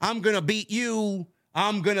 I'm going to beat you.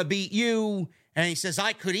 I'm going to beat you. And he says,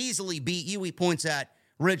 I could easily beat you. He points at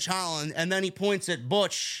Ridge Holland. And then he points at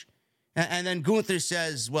Butch. And then Gunther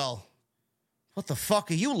says, well, what the fuck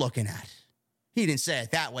are you looking at? He didn't say it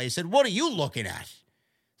that way. He said, what are you looking at?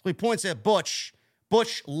 So he points at Butch.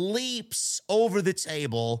 Butch leaps over the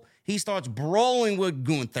table. He starts brawling with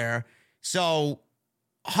Gunther. So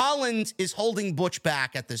Holland is holding Butch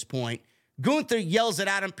back at this point. Gunther yells at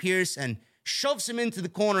Adam Pearce and shoves him into the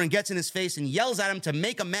corner and gets in his face and yells at him to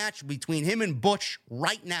make a match between him and Butch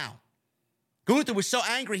right now. Gunther was so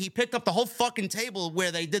angry, he picked up the whole fucking table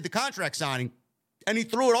where they did the contract signing and he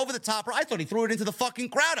threw it over the top. I thought he threw it into the fucking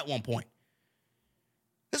crowd at one point.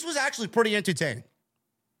 This was actually pretty entertaining.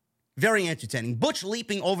 Very entertaining. Butch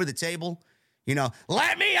leaping over the table. You know,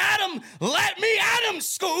 let me at him,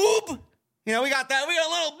 Scoob. You know, we got that. We got a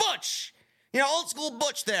little Butch. You know, old school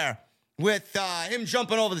Butch there with him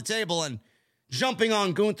jumping over the table and jumping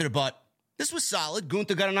on Gunther. But this was solid.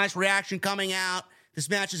 Gunther got a nice reaction coming out. This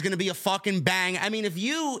match is going to be a fucking bang. I mean, if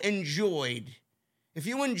you enjoyed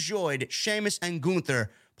Sheamus and Gunther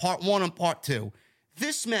part 1 and part 2,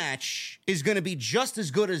 this match is going to be just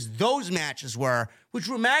as good as those matches were, which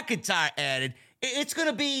Drew McIntyre added. It's going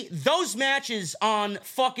to be those matches on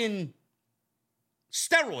fucking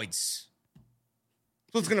steroids.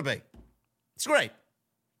 That's what it's going to be. It's great.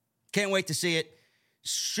 Can't wait to see it.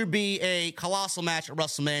 Should be a colossal match at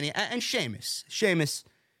WrestleMania. And Sheamus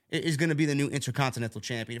is going to be the new Intercontinental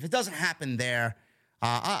Champion. If it doesn't happen there,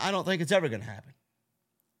 I don't think it's ever going to happen.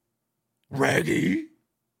 Raggy?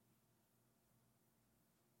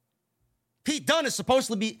 Pete Dunne is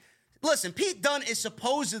supposedly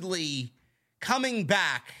coming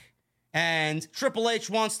back, and Triple H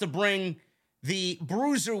wants to bring the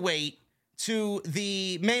Bruiserweight to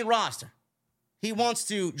the main roster. He wants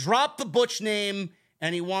to drop the Butch name,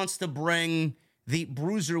 and he wants to bring the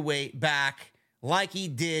Bruiserweight back like he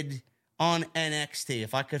did on NXT.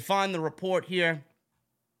 If I could find the report here,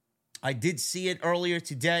 I did see it earlier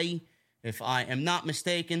today, if I am not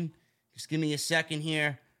mistaken. Just give me a second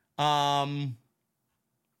here. I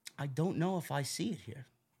don't know if I see it here.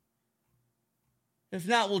 If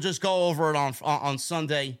not, we'll just go over it on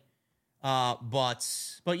Sunday. But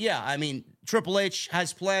yeah, I mean, Triple H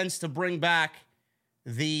has plans to bring back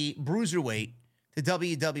the Bruiserweight to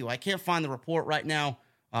WWE. I can't find the report right now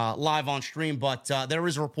live on stream, but there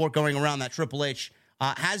is a report going around that Triple H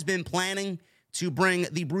has been planning to bring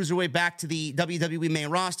the Bruiserweight back to the WWE main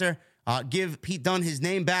roster, give Pete Dunne his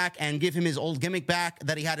name back, and give him his old gimmick back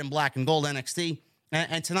that he had in Black and Gold NXT.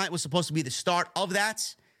 And tonight was supposed to be the start of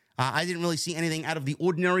that. I didn't really see anything out of the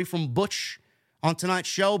ordinary from Butch on tonight's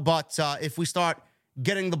show, but if we start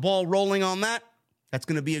getting the ball rolling on that, that's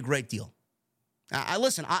going to be a great deal.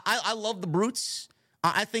 Listen, I love the Brutes.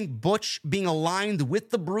 I think Butch being aligned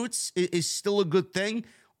with the Brutes is still a good thing.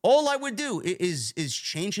 All I would do is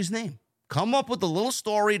change his name. Come up with a little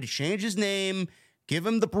story to change his name, give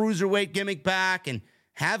him the Bruiserweight gimmick back, and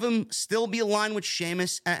have him still be aligned with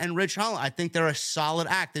Sheamus and Ridge Holland. I think they're a solid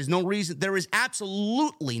act. There's no reason, there is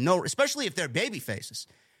absolutely no, especially if they're baby faces,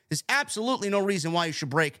 there's absolutely no reason why you should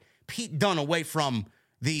break Pete Dunne away from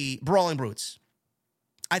the Brawling Brutes.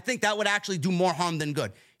 I think that would actually do more harm than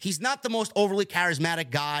good. He's not the most overly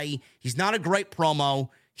charismatic guy. He's not a great promo.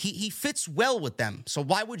 He fits well with them. So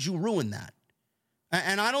why would you ruin that?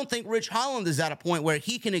 And I don't think Ridge Holland is at a point where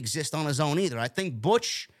he can exist on his own either. I think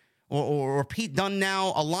Butch or Pete Dunne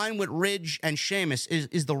now aligned with Ridge and Sheamus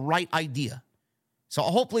is the right idea. So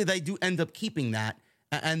hopefully they do end up keeping that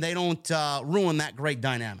and they don't ruin that great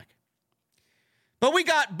dynamic. But we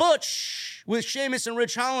got Butch with Sheamus and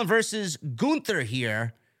Ridge Holland versus Gunther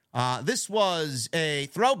here. This was a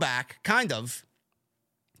throwback, kind of,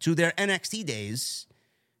 to their NXT days.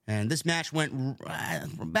 And this match went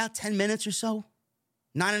about 10 minutes or so.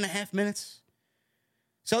 9.5 minutes.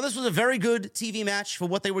 So this was a very good TV match for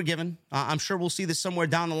what they were given. I'm sure we'll see this somewhere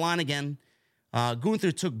down the line again.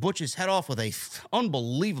 Gunther took Butch's head off with a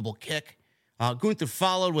unbelievable kick. Gunther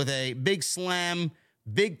followed with a big slam,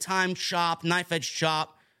 big-time chop, knife-edge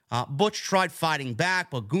chop. Butch tried fighting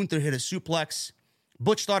back, but Gunther hit a suplex.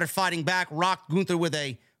 Butch started fighting back, rocked Gunther with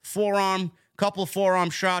a forearm, couple of forearm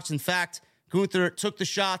shots. In fact, Gunther took the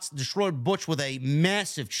shots, destroyed Butch with a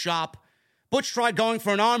massive chop. Butch tried going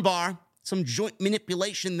for an armbar, some joint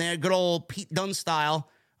manipulation there, good old Pete Dunne style.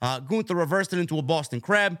 Gunther reversed it into a Boston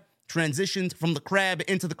Crab, transitioned from the crab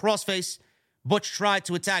into the crossface. Butch tried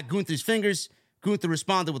to attack Gunther's fingers. Gunther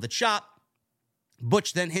responded with a chop.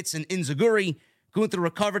 Butch then hits an enziguri. Gunther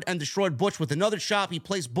recovered and destroyed Butch with another chop. He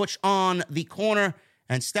placed Butch on the corner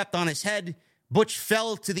and stepped on his head. Butch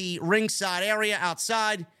fell to the ringside area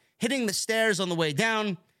outside, hitting the stairs on the way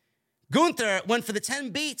down. Gunther went for the 10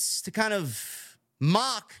 beats to kind of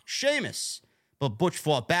mock Sheamus, but Butch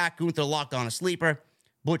fought back. Gunther locked on a sleeper.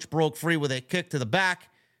 Butch broke free with a kick to the back.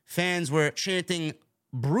 Fans were chanting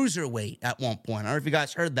Bruiserweight at one point. I don't know if you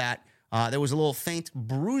guys heard that. There was a little faint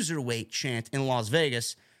Bruiserweight chant in Las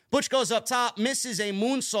Vegas. Butch goes up top, misses a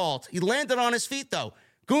moonsault. He landed on his feet, though.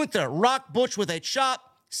 Gunther rocked Butch with a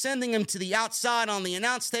chop, sending him to the outside on the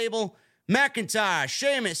announce table. McIntyre,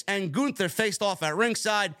 Sheamus, and Gunther faced off at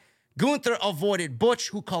ringside. Gunther avoided Butch,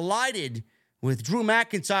 who collided with Drew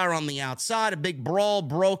McIntyre on the outside. A big brawl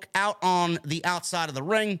broke out on the outside of the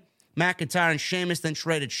ring. McIntyre and Sheamus then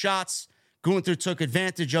traded shots. Gunther took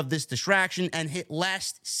advantage of this distraction and hit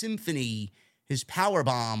Last Symphony, his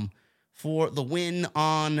powerbomb, for the win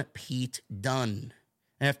on Pete Dunne.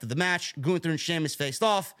 After the match, Gunther and Sheamus faced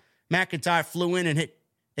off. McIntyre flew in and hit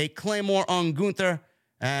a Claymore on Gunther,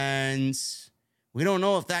 and we don't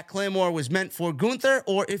know if that Claymore was meant for Gunther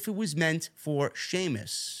or if it was meant for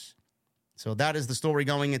Sheamus. So that is the story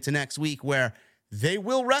going into next week, where they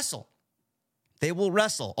will wrestle. They will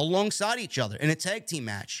wrestle alongside each other in a tag team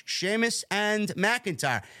match. Sheamus and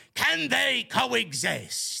McIntyre. Can they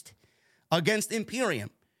coexist against Imperium,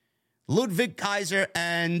 Ludwig Kaiser,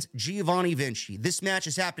 and Giovanni Vinci? This match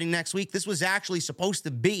is happening next week. This was actually supposed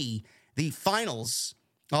to be the finals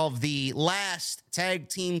of the last tag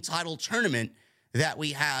team title tournament that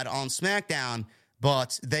we had on SmackDown,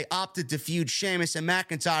 but they opted to feud Sheamus and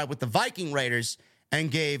McIntyre with the Viking Raiders and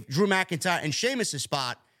gave Drew McIntyre and Sheamus a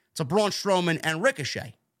spot to Braun Strowman and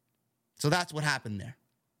Ricochet. So that's what happened there.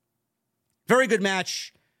 Very good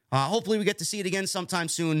match. Hopefully we get to see it again sometime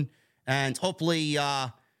soon. And hopefully,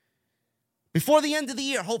 before the end of the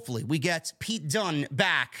year, hopefully we get Pete Dunne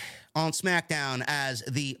back on SmackDown as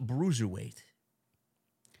the Bruiserweight.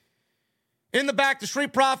 In the back, the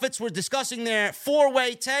Street Profits were discussing their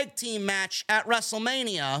four-way tag team match at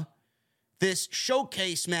WrestleMania. This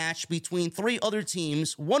showcase match between three other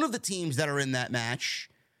teams. One of the teams that are in that match,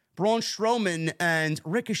 Braun Strowman and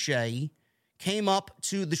Ricochet, came up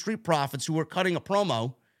to the Street Profits who were cutting a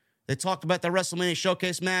promo. They talked about their WrestleMania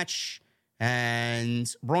showcase match,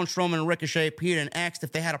 and Braun Strowman and Ricochet appeared and asked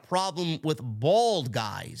if they had a problem with bald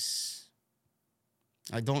guys.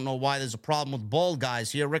 I don't know why there's a problem with bald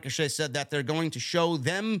guys here. Ricochet said that they're going to show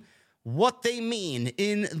them what they mean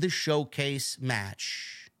in the showcase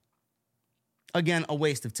match. Again, a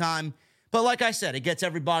waste of time. But like I said, it gets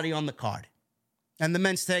everybody on the card. And the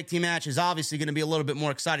men's tag team match is obviously going to be a little bit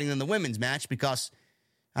more exciting than the women's match because,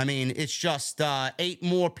 I mean, it's just 8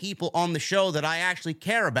 more people on the show that I actually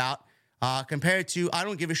care about compared to I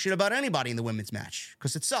don't give a shit about anybody in the women's match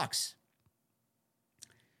because it sucks.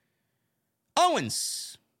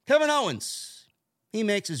 Kevin Owens, he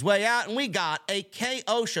makes his way out, and we got a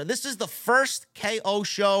KO show. This is the first KO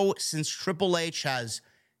show since Triple H has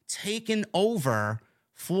taken over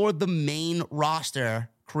for the main roster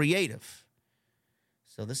creative.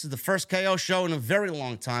 So this is the first KO show in a very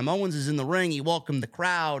long time. Owens is in the ring. He welcomed the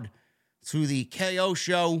crowd to the KO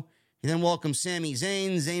show. He then welcomed Sami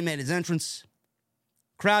Zayn. Zayn made his entrance.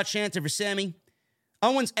 Crowd chanted for Sami.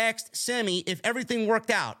 Owens asked Sami if everything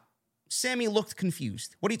worked out. Sami looked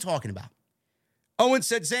confused. What are you talking about? Owens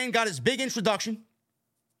said Zayn got his big introduction.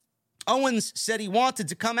 Owens said he wanted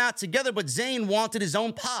to come out together, but Zayn wanted his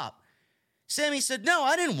own pop. Sami said, no,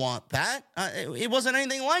 I didn't want that. It wasn't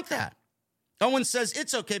anything like that. Owens says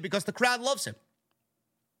it's okay because the crowd loves him.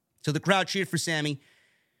 So the crowd cheered for Sami.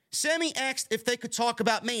 Sami asked if they could talk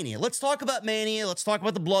about Mania. Let's talk about Mania. Let's talk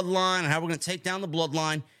about the Bloodline and how we're going to take down the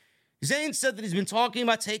Bloodline. Zayn said that he's been talking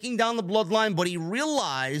about taking down the Bloodline, but he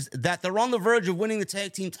realized that they're on the verge of winning the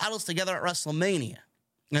tag team titles together at WrestleMania,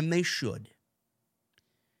 and they should.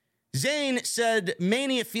 Zayn said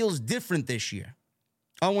Mania feels different this year.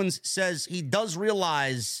 Owens says he does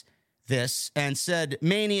realize this and said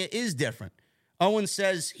Mania is different. Owens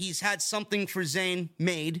says he's had something for Zayn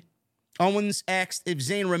made. Owens asked if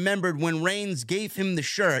Zayn remembered when Reigns gave him the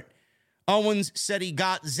shirt. Owens said he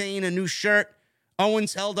got Zayn a new shirt.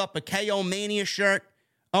 Owens held up a KO Mania shirt.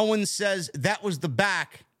 Owens says that was the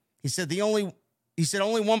back. He said only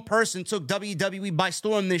one person took WWE by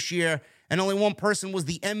storm this year, and only one person was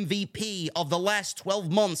the MVP of the last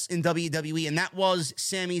 12 months in WWE, and that was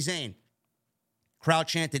Sami Zayn. Crowd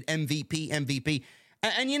chanted MVP, MVP.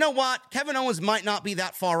 And you know what? Kevin Owens might not be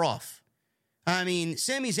that far off. I mean,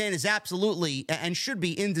 Sami Zayn is absolutely and should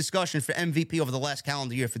be in discussion for MVP over the last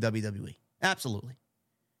calendar year for WWE. Absolutely.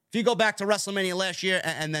 If you go back to WrestleMania last year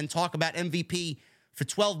and then talk about MVP for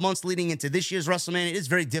 12 months leading into this year's WrestleMania, it is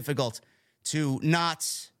very difficult to not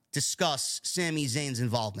discuss Sami Zayn's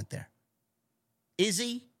involvement there. Is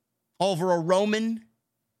he over a Roman?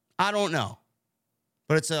 I don't know.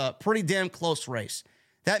 But it's a pretty damn close race.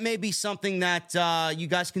 That may be something that you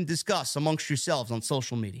guys can discuss amongst yourselves on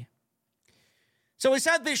social media. So he's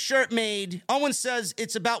had this shirt made. Owens says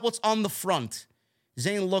it's about what's on the front.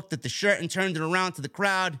 Zayn looked at the shirt and turned it around to the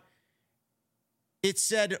crowd. It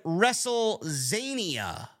said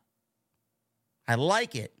WrestleZania. I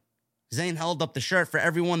like it. Zayn held up the shirt for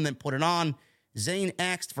everyone, then put it on. Zayn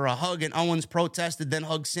asked for a hug, and Owens protested, then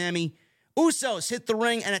hugged Sami. Usos hit the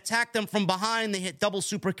ring and attacked them from behind. They hit double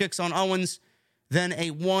super kicks on Owens, then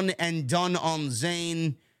a one and done on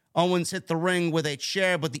Zayn. Owens hit the ring with a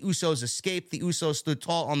chair, but the Usos escaped. The Usos stood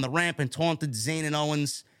tall on the ramp and taunted Zayn and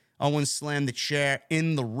Owens. Owens slammed the chair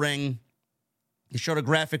in the ring. They showed a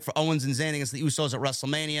graphic for Owens and Zayn against the Usos at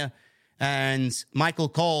WrestleMania. And Michael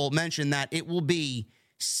Cole mentioned that it will be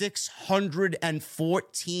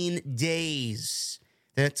 614 days.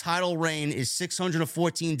 Their title reign is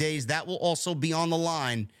 614 days. That will also be on the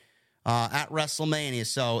line at WrestleMania.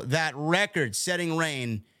 So that record-setting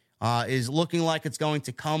reign is looking like it's going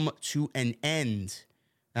to come to an end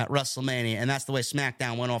at WrestleMania, and that's the way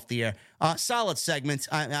SmackDown went off the air. Solid segment.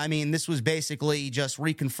 I mean, this was basically just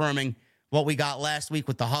reconfirming what we got last week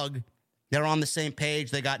with the hug. They're on the same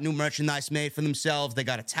page. They got new merchandise made for themselves. They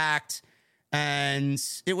got attacked, and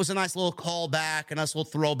it was a nice little callback, a nice little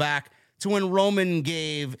throwback to when Roman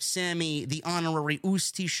gave Sami the honorary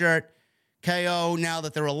Uso t-shirt. KO, now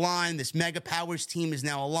that they're aligned, this Mega Powers team is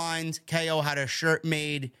now aligned. KO had a shirt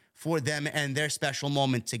made for them and their special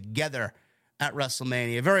moment together at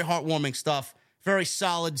WrestleMania. Very heartwarming stuff. Very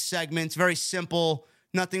solid segments. Very simple.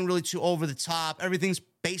 Nothing really too over the top. Everything's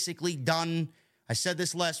basically done. I said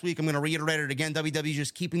this last week. I'm going to reiterate it again. WWE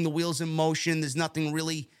just keeping the wheels in motion. There's nothing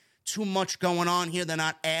really too much going on here. They're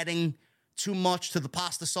not adding too much to the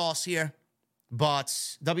pasta sauce here. But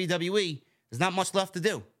WWE, There's not much left to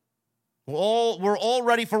do. We're all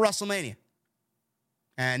ready for WrestleMania.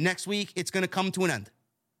 And next week, it's going to come to an end.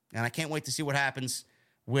 And I can't wait to see what happens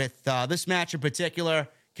with this match in particular.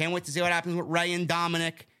 Can't wait to see what happens with Rey and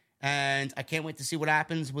Dominik. And I can't wait to see what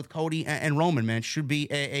happens with Cody and Roman, man. It should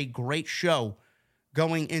be a great show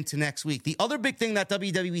going into next week. The other big thing that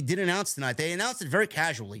WWE did announce tonight, they announced it very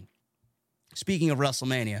casually. Speaking of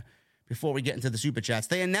WrestleMania, before we get into the Super Chats,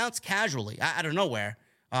 they announced casually, out of nowhere,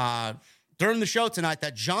 during the show tonight,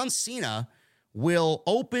 that John Cena will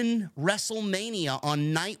open WrestleMania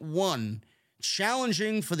on night one,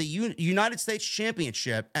 challenging for the United States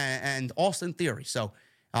Championship and Austin Theory. So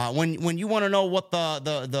when you want to know what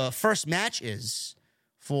the first match is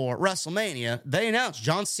for WrestleMania, they announced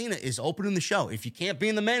John Cena is opening the show. If you can't be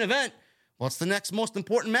in the main event, what's the next most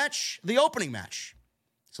important match? The opening match.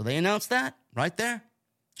 So they announced that right there.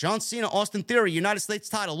 John Cena, Austin Theory, United States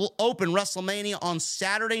title will open WrestleMania on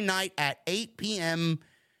Saturday night at 8 p.m.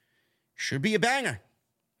 Should be a banger.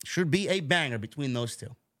 Should be a banger between those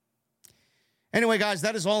two. Anyway, guys,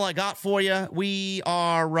 that is all I got for you. We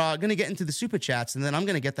are going to get into the Super Chats, and then I'm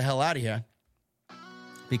going to get the hell out of here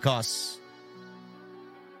because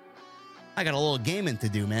I got a little gaming to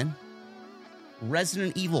do, man.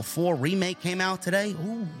 Resident Evil 4 Remake came out today.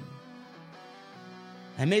 Ooh.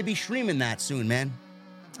 I may be streaming that soon, man.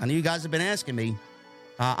 I know you guys have been asking me.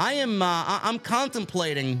 I'm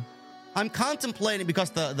contemplating because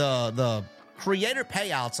the creator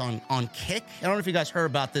payouts on Kick. I don't know if you guys heard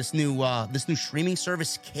about this new streaming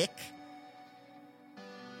service, Kick.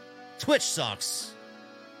 Twitch sucks,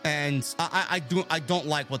 and I don't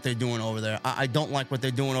like what they're doing over there. I don't like what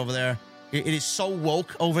they're doing over there. It is so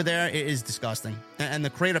woke over there. It is disgusting, and the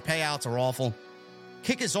creator payouts are awful.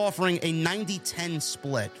 Kick is offering a 90-10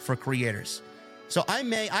 split for creators. So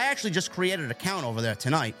I actually just created an account over there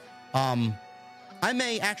tonight. I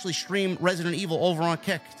may actually stream Resident Evil over on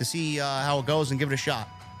Kick to see how it goes and give it a shot.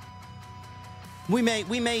 We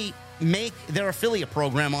may make their affiliate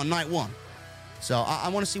program on night one. So I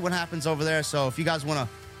want to see what happens over there. So if you guys want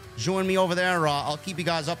to join me over there, I'll keep you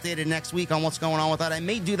guys updated next week on what's going on with that. I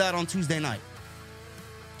may do that on Tuesday night.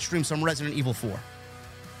 Stream some Resident Evil 4.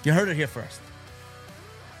 You heard it here first.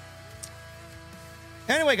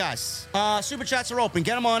 Anyway, guys, Super Chats are open.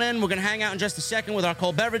 Get them on in. We're going to hang out in just a second with our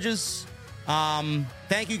cold beverages.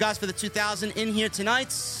 Thank you guys for the 2,000 in here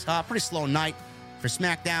tonight. Pretty slow night for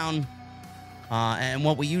SmackDown and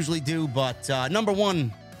what we usually do. But number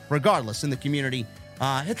one, regardless, in the community,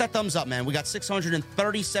 hit that thumbs up, man. We got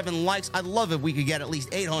 637 likes. I'd love if we could get at least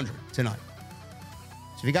 800 tonight.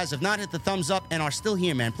 So if you guys have not hit the thumbs up and are still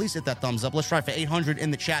here, man, please hit that thumbs up. Let's try for 800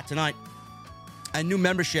 in the chat tonight. And new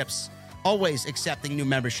memberships. Always accepting new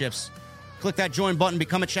memberships. Click that join button,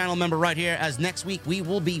 become a channel member right here, as next week we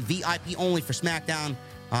will be VIP only for SmackDown.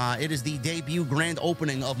 It is the debut grand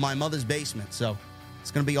opening of my mother's basement, so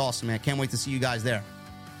it's going to be awesome, man. Can't wait to see you guys there.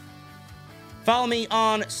 Follow me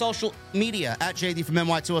on social media at JD from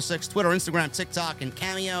NY206, Twitter, Instagram, TikTok, and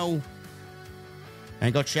Cameo.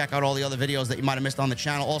 And go check out all the other videos that you might have missed on the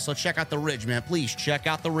channel. Also, check out The Ridge, man. Please check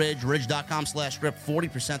out The Ridge, ridge.com/script,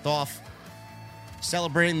 40% off.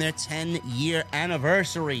 Celebrating their 10-year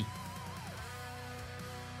anniversary.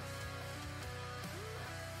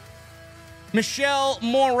 Michelle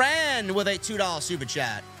Moran with a $2 super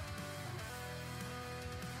chat.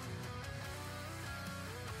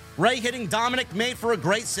 Ray hitting Dominik made for a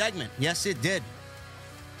great segment. Yes, it did.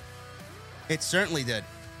 It certainly did.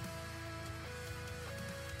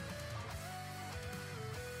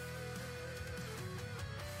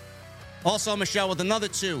 Also, Michelle with another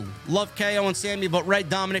 2. Love KO and Sammy, but Ray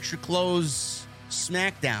Dominik should close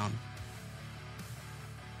SmackDown.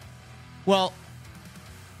 Well,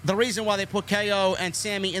 the reason why they put KO and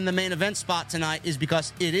Sammy in the main event spot tonight is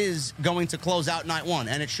because it is going to close out night one,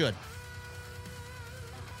 and it should.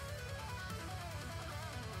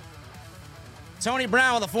 Tony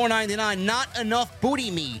Brown with a $4.99. Not enough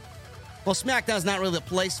booty meat. Well, SmackDown's not really the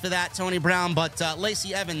place for that, Tony Brown, but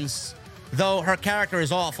Lacey Evans, though her character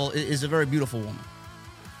is awful, is a very beautiful woman.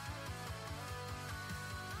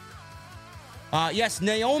 Yes,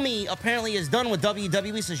 Naomi apparently is done with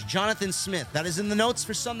WWE, says Jonathan Smith. That is in the notes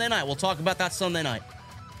for Sunday night. We'll talk about that Sunday night.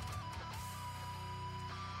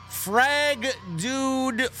 Frag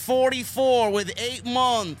Dude 44 with 8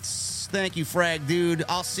 months. Thank you, Frag Dude.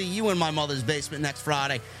 I'll see you in my mother's basement next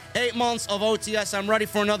Friday. 8 months of OTS. I'm ready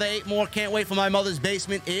for another 8 more. Can't wait for my mother's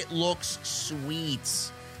basement. It looks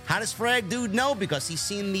sweet. How does Frag Dude know? Because he's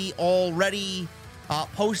seen the already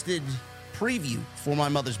posted preview for my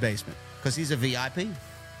mother's basement. Because he's a VIP.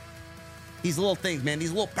 These little things, man.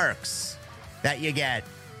 These little perks that you get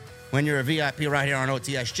when you're a VIP right here on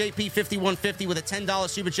OTS. JP5150 with a $10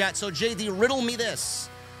 super chat. So, JD, riddle me this.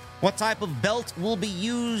 What type of belt will be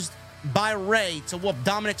used by Ray to whoop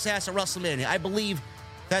Dominik's ass at WrestleMania? I believe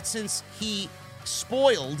that since he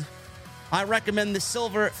spoiled, I recommend the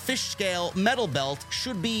silver fish scale metal belt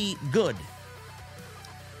should be good.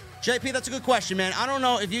 JP, that's a good question, man. I don't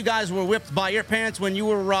know if you guys were whipped by your parents when you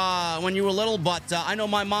were little, but I know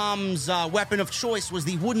my mom's weapon of choice was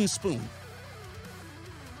the wooden spoon.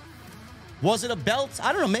 Was it a belt?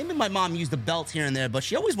 I don't know. Maybe my mom used a belt here and there, but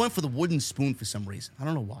she always went for the wooden spoon for some reason. I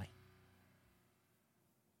don't know why.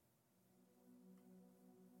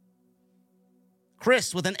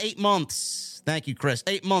 Chris with an 8 months. Thank you, Chris.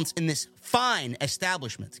 8 months in this fine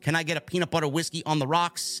establishment. Can I get a peanut butter whiskey on the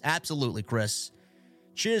rocks? Absolutely, Chris.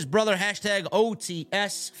 Cheers, brother. Hashtag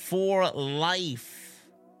OTS for life.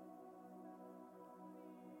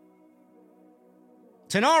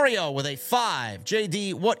 Tenario with a 5.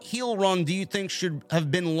 JD, what heel run do you think should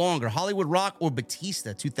have been longer? Hollywood Rock or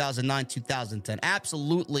Batista, 2009, 2010?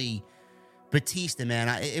 Absolutely Batista, man.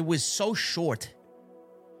 It was so short.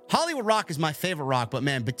 Hollywood Rock is my favorite Rock, but,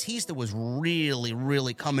 man, Batista was really,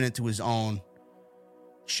 really coming into his own.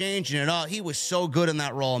 Changing it up. He was so good in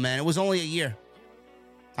that role, man. It was only a year.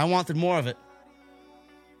 I wanted more of it.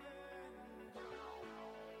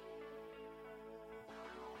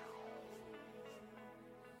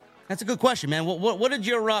 That's a good question, man. What did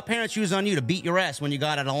your parents use on you to beat your ass when you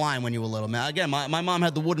got out of line when you were little, man? Again, my mom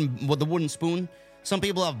had the wooden spoon. Some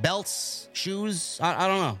people have belts, shoes. I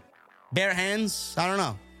don't know. Bare hands. I don't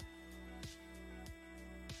know.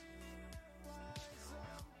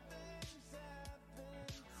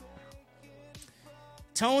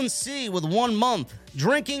 Tone C with 1 month.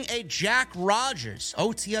 Drinking a Jack Rogers.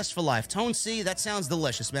 OTS for life. Tone C, that sounds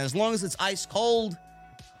delicious, man. As long as it's ice cold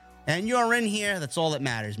and you're in here, that's all that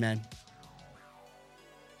matters, man.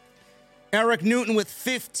 Eric Newton with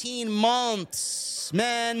 15 months.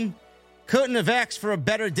 Man, couldn't have asked for a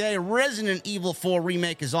better day. Resident Evil 4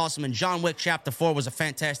 remake is awesome, and John Wick Chapter 4 was a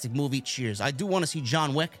fantastic movie. Cheers. I do want to see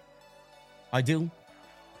John Wick. I do.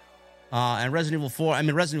 And Resident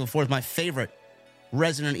Evil 4 is my favorite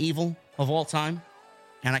Resident Evil of all time.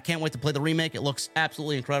 And I can't wait to play the remake. It looks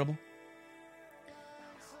absolutely incredible.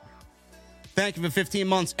 Thank you for 15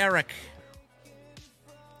 months, Eric.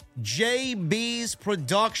 JB's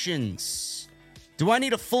Productions. Do I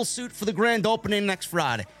need a full suit for the grand opening next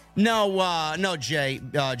Friday? No,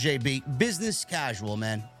 JB. Business casual,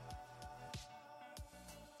 man.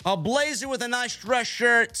 A blazer with a nice dress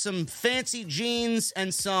shirt, some fancy jeans,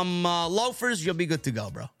 and some loafers. You'll be good to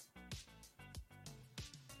go, bro.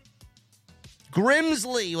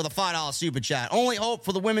 Grimsley with a $5 super chat. Only hope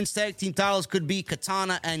for the women's tag team titles could be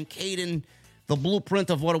Katana and Kaden. The blueprint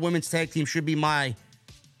of what a women's tag team should be my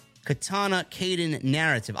Katana Kaden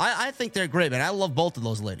narrative. I think they're great, man. I love both of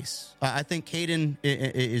those ladies. I think Kaden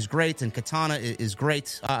is great and Katana is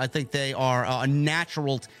great. I think they are a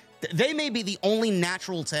natural. They may be the only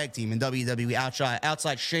natural tag team in WWE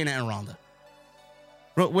outside Shayna and Ronda.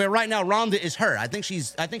 Where right now Ronda is hurt. I think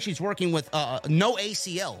she's working with no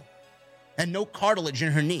ACL and no cartilage in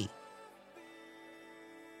her knee.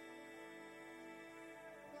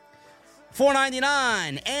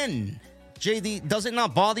 $4.99 N. JD, does it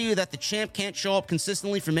not bother you that the champ can't show up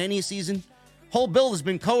consistently for Mania season? Whole build has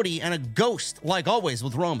been Cody and a ghost, like always,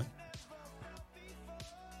 with Roman.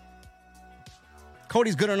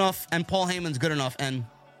 Cody's good enough, and Paul Heyman's good enough, and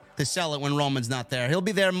to sell it when Roman's not there. He'll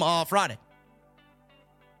be there Friday.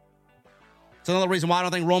 It's another reason why I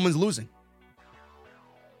don't think Roman's losing.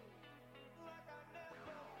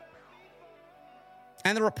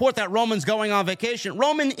 And the report that Roman's going on vacation.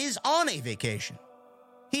 Roman is on a vacation.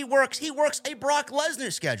 He works a Brock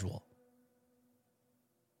Lesnar schedule.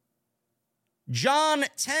 John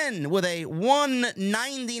 10 with a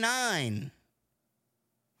 $1.99. I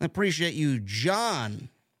appreciate you, John.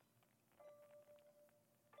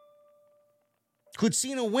 Could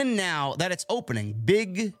Cena win now that it's opening?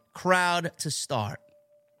 Big crowd to start.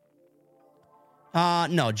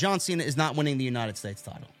 No, John Cena is not winning the United States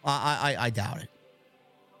title. I doubt it.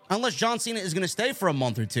 Unless John Cena is going to stay for a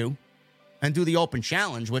month or two and do the open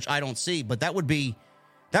challenge, which I don't see, but that would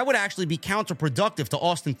actually be counterproductive to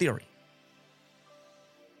Austin Theory.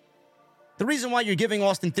 The reason why you're giving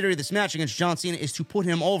Austin Theory this match against John Cena is to put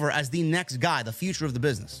him over as the next guy, the future of the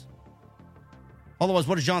business. Otherwise,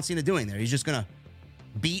 what is John Cena doing there? He's just going to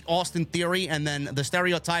beat Austin Theory, and then the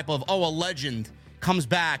stereotype of, a legend comes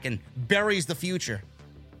back and buries the future.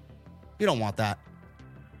 You don't want that.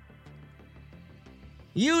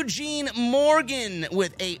 Eugene Morgan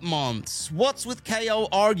with 8 months. What's with KO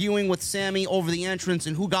arguing with Sammy over the entrance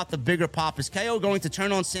and who got the bigger pop? Is KO going to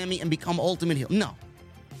turn on Sammy and become Ultimate Heel? No.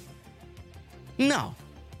 No.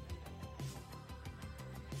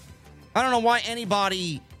 I don't know why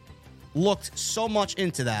anybody looked so much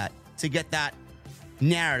into that to get that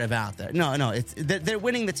narrative out there. No, they're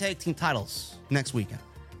winning the tag team titles next weekend.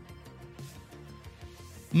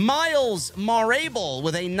 Miles Marable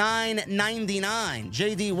with a $9.99.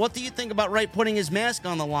 JD, what do you think about Ray putting his mask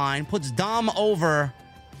on the line, puts Dom over,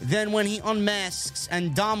 then when he unmasks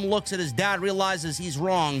and Dom looks at his dad, realizes he's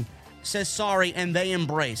wrong, says sorry, and they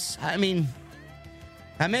embrace? I mean,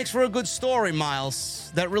 that makes for a good story, Miles.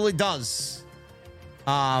 That really does.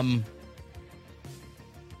 We'll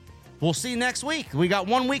see next week. We got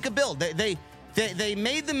 1 week of build. They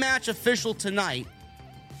made the match official tonight,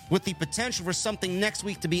 with the potential for something next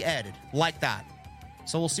week to be added like that.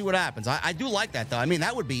 So we'll see what happens. I do like that, though. I mean,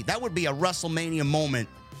 that would be a WrestleMania moment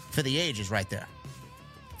for the ages right there.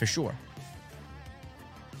 For sure.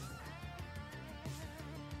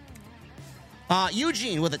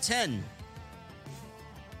 Eugene with a 10.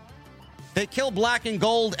 They kill Black and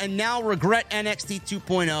Gold and now regret NXT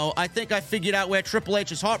 2.0. I think I figured out where Triple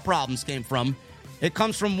H's heart problems came from. It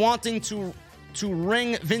comes from wanting to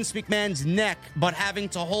wring Vince McMahon's neck, but having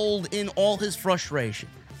to hold in all his frustration.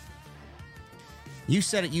 You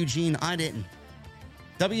said it, Eugene. I didn't.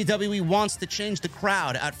 WWE wants to change the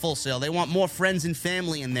crowd at Full Sail. They want more friends and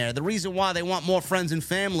family in there. The reason why they want more friends and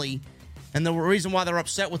family, and the reason why they're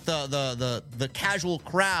upset with the casual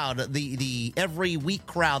crowd, the every week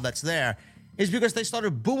crowd that's there, is because they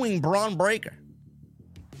started booing Braun Breaker.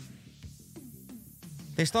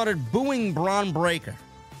 They started booing Braun Breaker.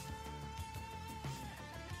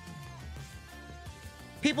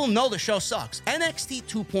 People know the show sucks. NXT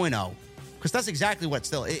 2.0, because that's exactly what it's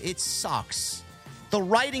still. It sucks. The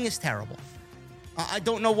writing is terrible. I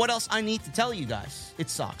don't know what else I need to tell you guys.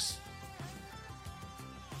 It sucks.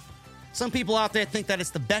 Some people out there think that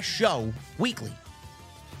it's the best show weekly.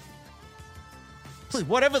 Please,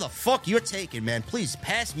 whatever the fuck you're taking, man, please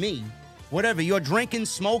pass me whatever you're drinking,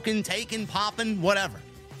 smoking, taking, popping, whatever.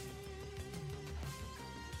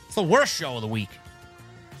 It's the worst show of the week.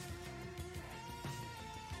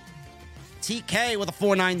 TK with a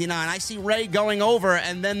 $4.99. I see Ray going over,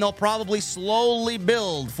 and then they'll probably slowly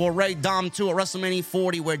build for Ray Dom 2 at WrestleMania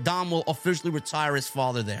 40, where Dom will officially retire his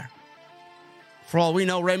father there. For all we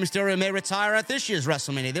know, Rey Mysterio may retire at this year's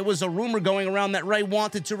WrestleMania. There was a rumor going around that Ray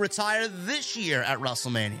wanted to retire this year at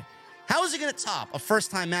WrestleMania. How is he going to top a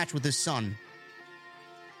first-time match with his son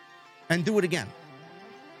and do it again?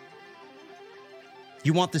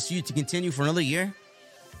 You want this feud to continue for another year?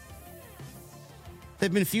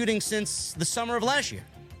 They've been feuding since the summer of last year.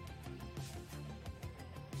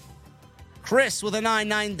 Chris with a 9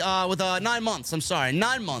 months.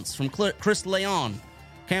 9 months from Chris Leon.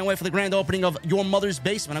 Can't wait for the grand opening of Your Mother's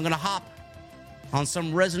Basement. I'm going to hop on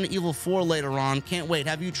some Resident Evil 4 later on. Can't wait.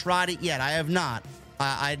 Have you tried it yet? I have not.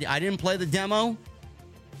 I didn't play the demo.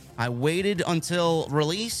 I waited until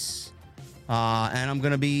release. And I'm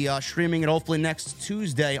going to be streaming it hopefully next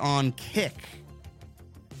Tuesday on Kick.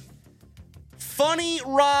 Funny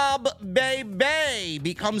Rob Bebe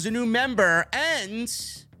becomes a new member, and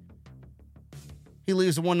he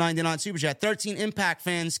leaves a $1.99 Super Chat. 13 Impact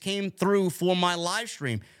fans came through for my live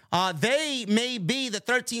stream. They may be the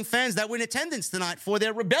 13 fans that were in attendance tonight for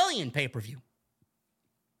their Rebellion pay-per-view.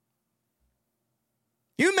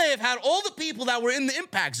 You may have had all the people that were in the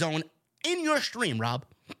Impact Zone in your stream, Rob.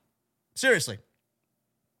 Seriously.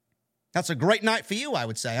 That's a great night for you, I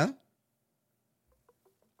would say, huh?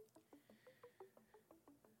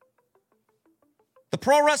 The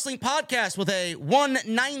Pro Wrestling Podcast with a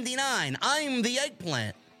 $1.99. I'm the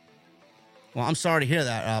eggplant. Well, I'm sorry to hear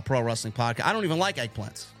that, Pro Wrestling Podcast. I don't even like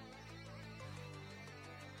eggplants.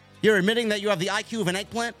 You're admitting that you have the IQ of an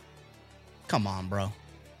eggplant? Come on, bro.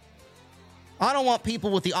 I don't want people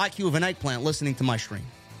with the IQ of an eggplant listening to my stream.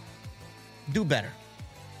 Do better.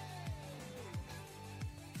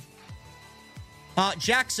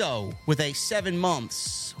 Jaxo with a 7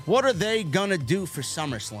 months. What are they gonna do for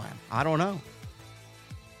SummerSlam? I don't know.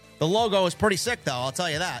 The logo is pretty sick, though, I'll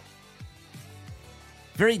tell you that.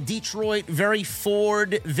 Very Detroit, very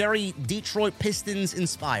Ford, very Detroit Pistons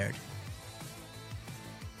inspired.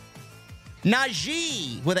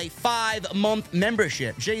 Najee with a 5-month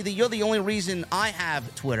membership. JD, you're the only reason I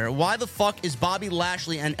have Twitter. Why the fuck is Bobby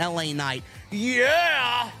Lashley and LA Knight?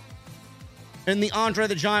 Yeah! In the Andre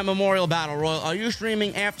the Giant Memorial Battle Royal. Are you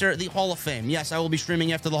streaming after the Hall of Fame? Yes, I will be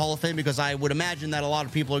streaming after the Hall of Fame because I would imagine that a lot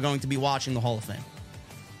of people are going to be watching the Hall of Fame.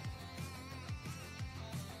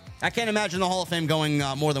 I can't imagine the Hall of Fame going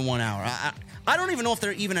more than 1 hour. I don't even know if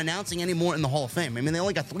they're even announcing any more in the Hall of Fame. I mean, they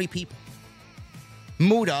only got 3 people.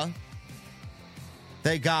 Muda,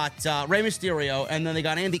 they got Rey Mysterio, and then they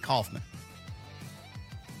got Andy Kaufman.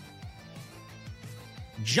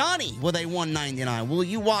 Johnny with a 199. Will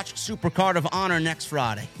you watch Supercard of Honor next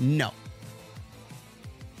Friday? No.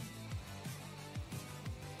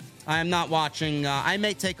 I am not watching. I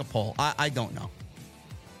may take a poll. I don't know.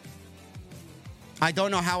 I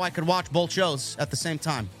don't know how I could watch both shows at the same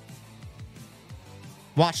time.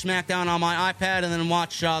 Watch SmackDown on my iPad and then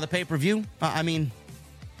watch the pay-per-view. I mean,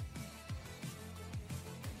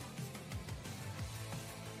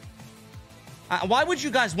 why would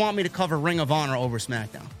you guys want me to cover Ring of Honor over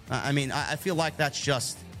SmackDown? I mean, I feel like that's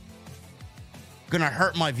just going to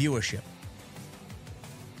hurt my viewership.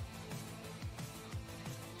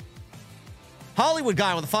 Hollywood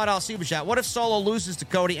guy with a $5 super chat. What if Solo loses to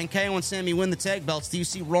Cody and KO and Sammy win the tag belts? Do you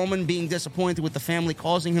see Roman being disappointed with the family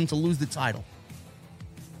causing him to lose the title?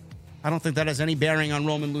 I don't think that has any bearing on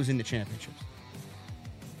Roman losing the championships.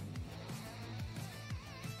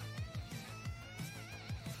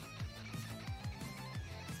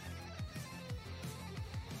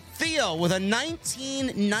 Theo with a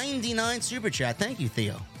 $19.99 super chat. Thank you,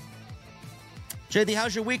 Theo. JD,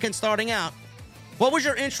 how's your weekend starting out? What was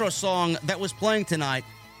your intro song that was playing tonight?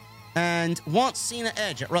 And want Cena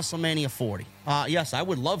Edge at WrestleMania 40? Yes, I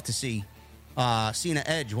would love to see Cena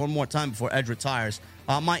Edge one more time before Edge retires.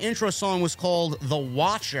 My intro song was called The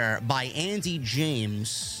Watcher by Andy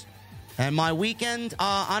James. And my weekend,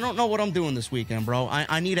 I don't know what I'm doing this weekend, bro.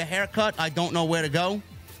 I need a haircut. I don't know where to go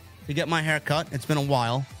to get my haircut. It's been a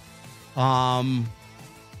while. I'm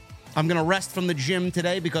going to rest from the gym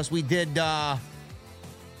today because we did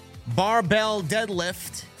barbell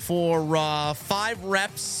deadlift for 5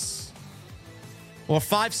 reps or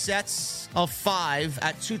 5 sets of 5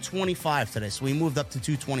 at 225 today. So we moved up to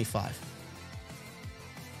 225.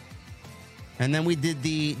 And then we did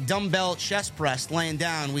the dumbbell chest press laying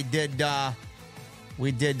down. We did I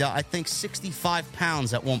think 65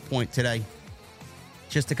 pounds at one point today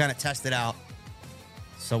just to kind of test it out.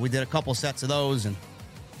 So we did a couple sets of those, and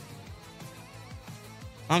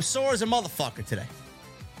I'm sore as a motherfucker today.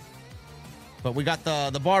 But we got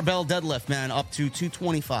the barbell deadlift, man, up to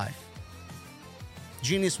 225.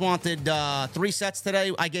 Genius wanted 3 sets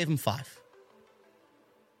today. I gave him 5.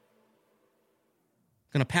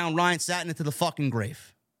 Gonna pound Ryan Satin into the fucking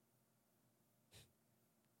grave.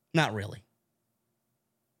 Not really.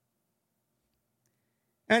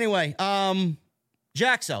 Anyway,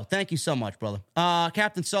 Jaxo, thank you so much, brother.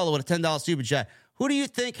 Captain Solo with a $10 super chat. Who do you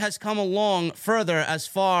think has come along further as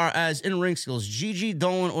far as in-ring skills? Gigi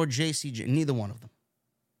Dolan or JCJ? Neither one of them.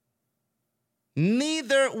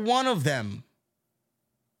 Neither one of them.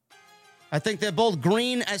 I think they're both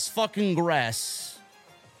green as fucking grass.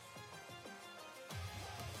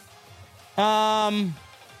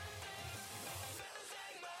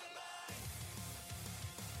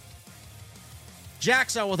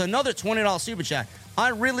 Jaxo with another $20 super chat. I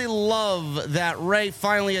really love that Ray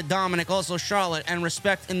finally a Dominik, also Charlotte, and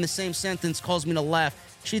respect in the same sentence caused me to laugh.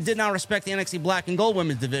 She did not respect the NXT Black and Gold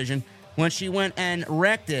Women's division when she went and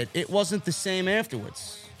wrecked it. It wasn't the same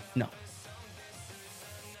afterwards. No.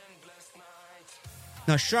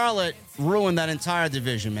 Now, Charlotte ruined that entire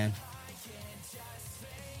division, man.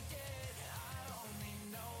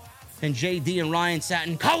 Can JD and Ryan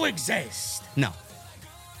Satin coexist? No.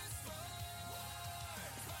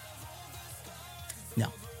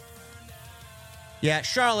 Yeah,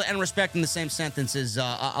 Charlotte and respect in the same sentence is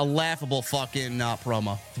a laughable fucking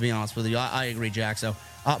promo, to be honest with you. I agree, Jaxo.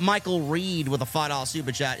 Michael Reed with a $5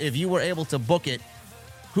 super chat. If you were able to book it,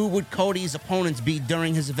 who would Cody's opponents be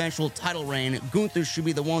during his eventual title reign? Gunther should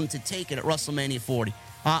be the one to take it at WrestleMania 40.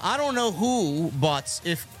 I don't know who, but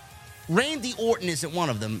if Randy Orton isn't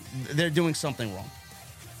one of them, they're doing something wrong.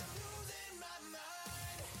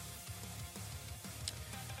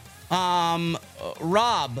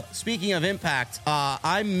 Rob, speaking of Impact,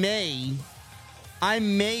 I may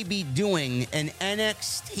be doing an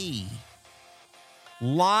NXT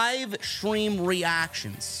live stream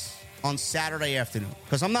reactions on Saturday afternoon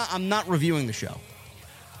because I'm not reviewing the show.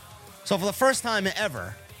 So for the first time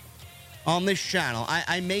ever on this channel,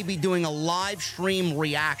 I may be doing a live stream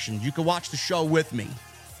reaction. You can watch the show with me,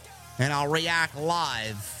 and I'll react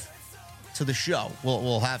live to the show.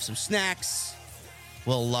 We'll have some snacks.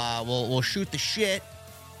 We'll shoot the shit.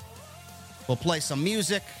 We'll play some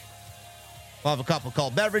music. We'll have a couple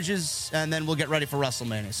cold beverages, and then we'll get ready for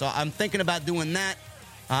WrestleMania. So I'm thinking about doing that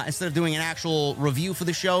instead of doing an actual review for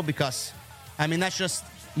the show because, I mean, that's just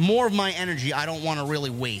more of my energy I don't want to really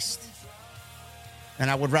waste.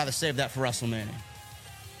 And I would rather save that for WrestleMania.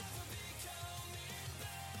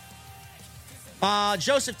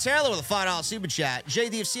 Joseph Taylor with a $5 super chat.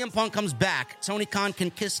 JD, if CM Punk comes back, Tony Khan can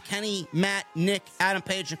kiss Kenny, Matt, Nick, Adam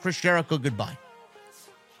Page, and Chris Jericho goodbye.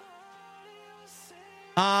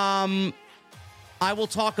 I will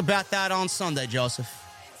talk about that on Sunday, Joseph.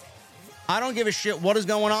 I don't give a shit what is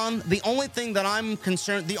going on. The only thing that I'm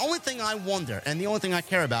concerned, the only thing I wonder, and the only thing I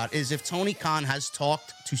care about is if Tony Khan has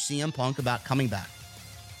talked to CM Punk about coming back.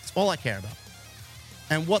 That's all I care about.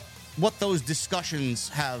 And what those discussions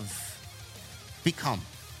have become.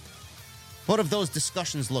 What have those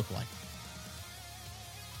discussions look like?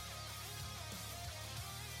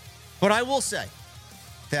 But I will say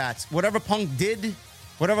that whatever Punk did,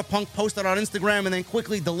 whatever Punk posted on Instagram and then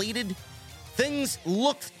quickly deleted, things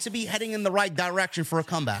looked to be heading in the right direction for a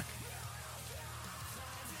comeback.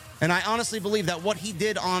 And I honestly believe that what he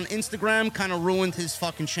did on Instagram kind of ruined his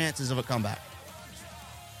fucking chances of a comeback.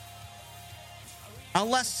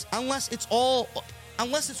 Unless it's all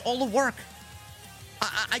a work.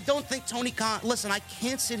 I don't think Tony Khan... Listen, I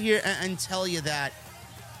can't sit here and tell you that,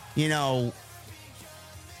 you know,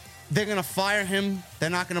 they're going to fire him. They're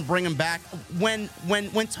not going to bring him back. When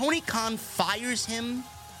Tony Khan fires him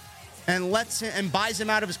and lets him and buys him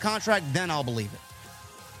out of his contract, then I'll believe it.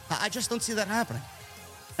 I just don't see that happening.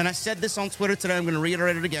 And I said this on Twitter today. I'm going to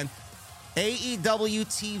reiterate it again. AEW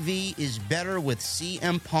TV is better with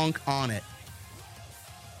CM Punk on it.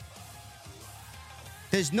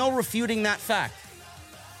 There's no refuting that fact.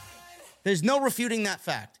 There's no refuting that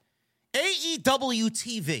fact. AEW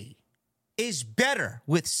TV is better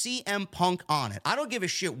with CM Punk on it. I don't give a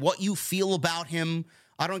shit what you feel about him.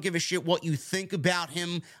 I don't give a shit what you think about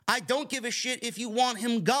him. I don't give a shit if you want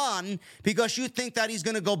him gone because you think that he's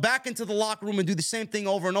going to go back into the locker room and do the same thing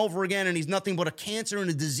over and over again, and he's nothing but a cancer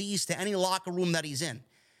and a disease to any locker room that he's in.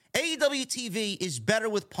 AEW TV is better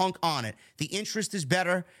with Punk on it. The interest is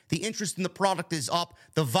better. The interest in the product is up.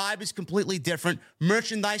 The vibe is completely different.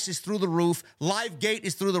 Merchandise is through the roof. Live Gate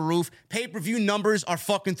is through the roof. Pay-per-view numbers are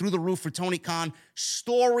fucking through the roof for Tony Khan.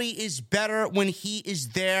 Story is better when he is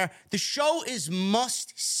there. The show is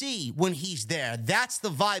must-see when he's there. That's the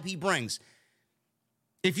vibe he brings.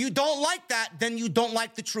 If you don't like that, then you don't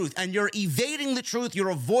like the truth. And you're evading the truth. You're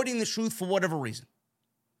avoiding the truth for whatever reason.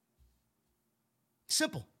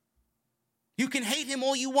 Simple. You can hate him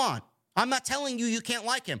all you want. I'm not telling you you can't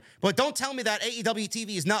like him. But don't tell me that AEW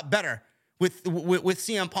TV is not better with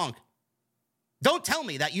CM Punk. Don't tell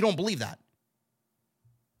me that you don't believe that.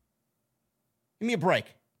 Give me a break.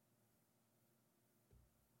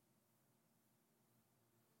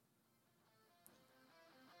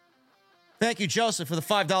 Thank you, Joseph, for the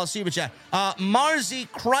 $5 super chat.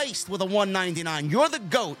 Marzi Christ with a $1.99. You're the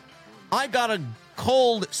GOAT. I got a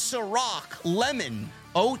cold Ciroc lemon.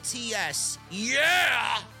 OTS.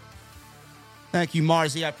 Yeah! Thank you,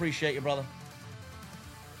 Marzi. I appreciate you, brother.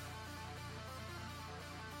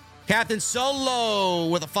 Captain Solo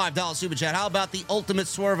with a $5 super chat. How about the ultimate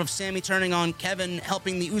swerve of Sammy turning on Kevin,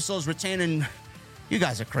 helping the Usos retain? And you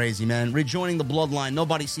guys are crazy, man. Rejoining the bloodline.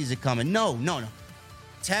 Nobody sees it coming. No.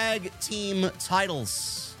 Tag team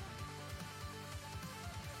titles.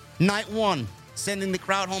 Night 1. Sending the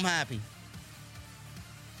crowd home happy.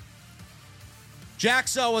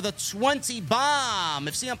 Jaxo with a 20 bomb.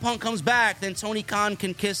 If CM Punk comes back, then Tony Khan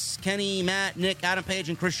can kiss Kenny, Matt, Nick, Adam Page,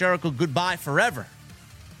 and Chris Jericho goodbye forever.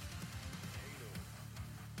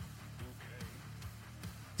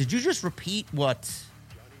 Did you just repeat what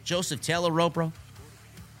Joseph Taylor wrote, bro?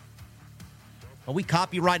 Are we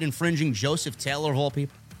copyright infringing Joseph Taylor of all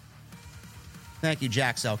people? Thank you,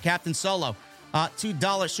 Jaxo. Captain Solo,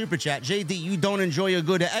 $2 super chat. JD, you don't enjoy a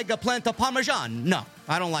good eggplant or parmesan? No,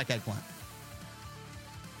 I don't like eggplant.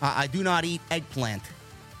 I do not eat eggplant.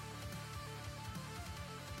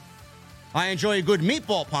 I enjoy a good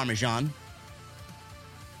meatball parmesan.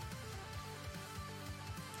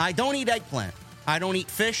 I don't eat eggplant. I don't eat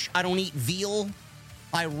fish. I don't eat veal.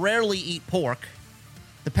 I rarely eat pork.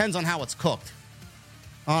 Depends on how it's cooked.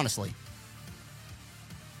 Honestly.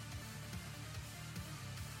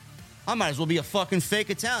 I might as well be a fucking fake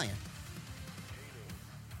Italian.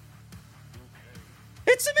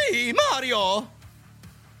 It's me, Mario.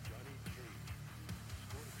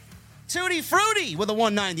 Tutti Frutti with a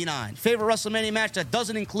 $1.99. Favorite WrestleMania match that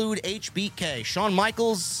doesn't include HBK. Shawn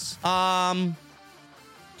Michaels. Can't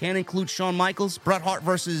include Shawn Michaels. Bret Hart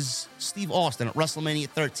versus Steve Austin at WrestleMania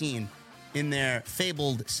 13 in their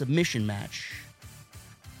fabled submission match.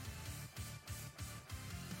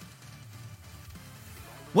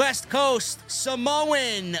 West Coast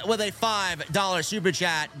Samoan with a $5 super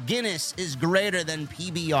chat. Guinness is greater than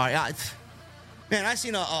PBR. Man, I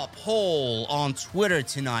seen a poll on Twitter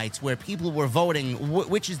tonight where people were voting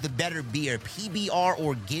which is the better beer, PBR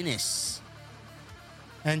or Guinness.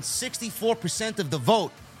 And 64% of the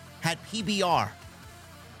vote had PBR.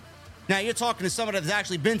 Now, you're talking to someone that's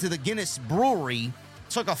actually been to the Guinness brewery,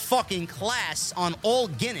 took a fucking class on all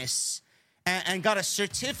Guinness, and got a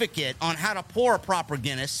certificate on how to pour a proper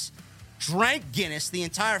Guinness, drank Guinness the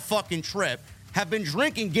entire fucking trip, have been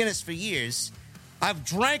drinking Guinness for years. I've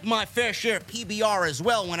drank my fair share of PBR as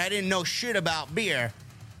well when I didn't know shit about beer.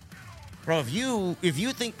 Bro, if you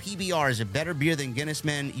think PBR is a better beer than Guinness,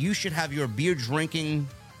 man, you should have your beer drinking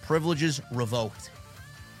privileges revoked.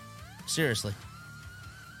 Seriously.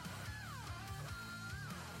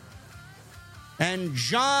 And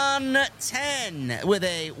John 10 with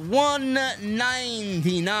a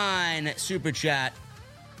 $1.99 super chat.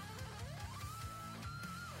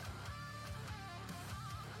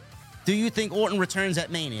 Do you think Orton returns at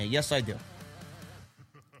Mania? Yes, I do.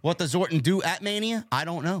 What does Orton do at Mania? I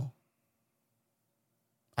don't know.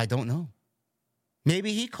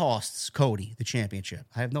 Maybe he costs Cody the championship.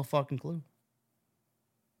 I have no fucking clue.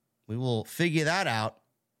 We will figure that out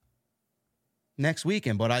next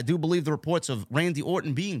weekend, but I do believe the reports of Randy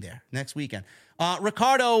Orton being there next weekend.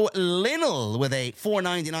 Ricardo Linnell with a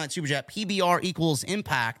 $4.99 super chat. PBR equals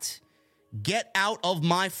Impact. Get out of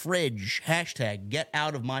my fridge. Hashtag get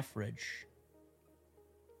out of my fridge.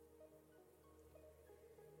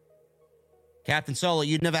 Captain Solo,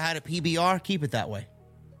 you'd never had a PBR? Keep it that way.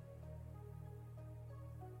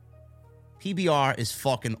 PBR is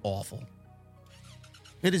fucking awful.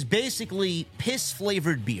 It is basically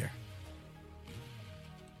piss-flavored beer.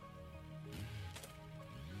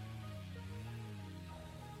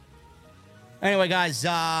 Anyway, guys,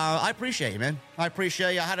 I appreciate you, man. I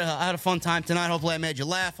appreciate you. I had a fun time tonight. Hopefully I made you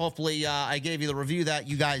laugh. Hopefully I gave you the review that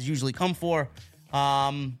you guys usually come for. It's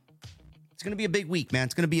going to be a big week, man.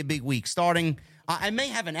 It's going to be a big week. Starting, I may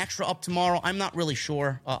have an extra up tomorrow. I'm not really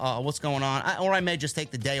sure what's going on. Or I may just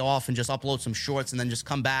take the day off and just upload some shorts and then just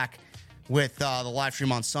come back with the live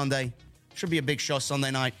stream on Sunday. Should be a big show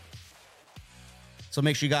Sunday night. So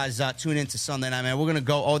make sure you guys tune in to Sunday night, man. We're going to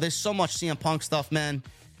go. Oh, there's so much CM Punk stuff, man.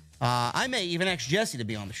 I may even ask Jesse to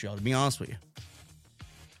be on the show, to be honest with you.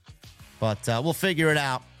 But we'll figure it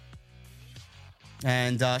out.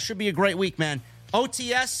 And should be a great week, man.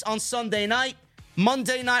 OTS on Sunday night.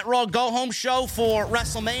 Monday Night Raw go-home show for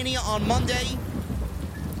WrestleMania on Monday.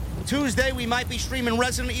 Tuesday, we might be streaming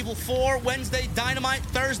Resident Evil 4. Wednesday, Dynamite.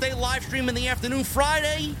 Thursday, live stream in the afternoon.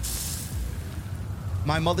 Friday,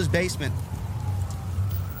 my mother's basement.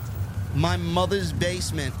 My mother's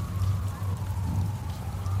basement.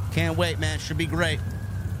 Can't wait, man. Should be great.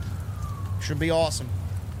 Should be awesome.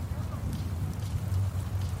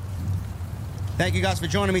 Thank you guys for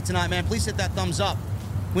joining me tonight, man. Please hit that thumbs up.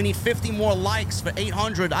 We need 50 more likes for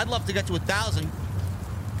 800. I'd love to get to 1,000.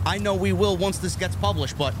 I know we will once this gets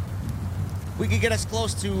published, but we could get as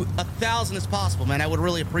close to 1,000 as possible, man. I would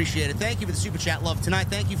really appreciate it. Thank you for the Super Chat love tonight.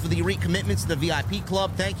 Thank you for the recommitments to the VIP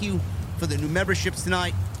Club. Thank you for the new memberships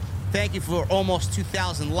tonight. Thank you for almost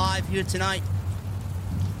 2,000 live here tonight.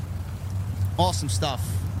 Awesome stuff.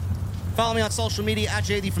 Follow me on social media at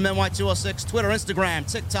JD from NY206, Twitter, Instagram,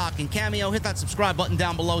 TikTok, and Cameo. Hit that subscribe button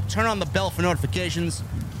down below. Turn on the bell for notifications.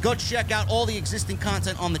 Go check out all the existing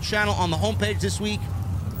content on the channel on the homepage this week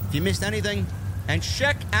if you missed anything. And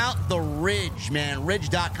check out the Ridge, man.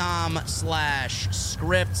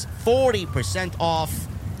 Ridge.com/script. 40% off,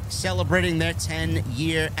 celebrating their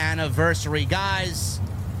 10-year anniversary. Guys,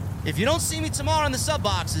 if you don't see me tomorrow in the sub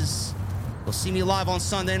boxes, you'll see me live on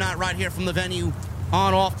Sunday night right here from the venue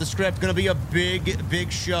on Off the Script. Going to be a big,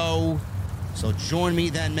 big show. So join me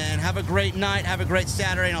then, man. Have a great night. Have a great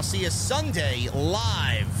Saturday. And I'll see you Sunday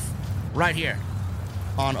live right here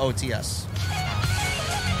on OTS.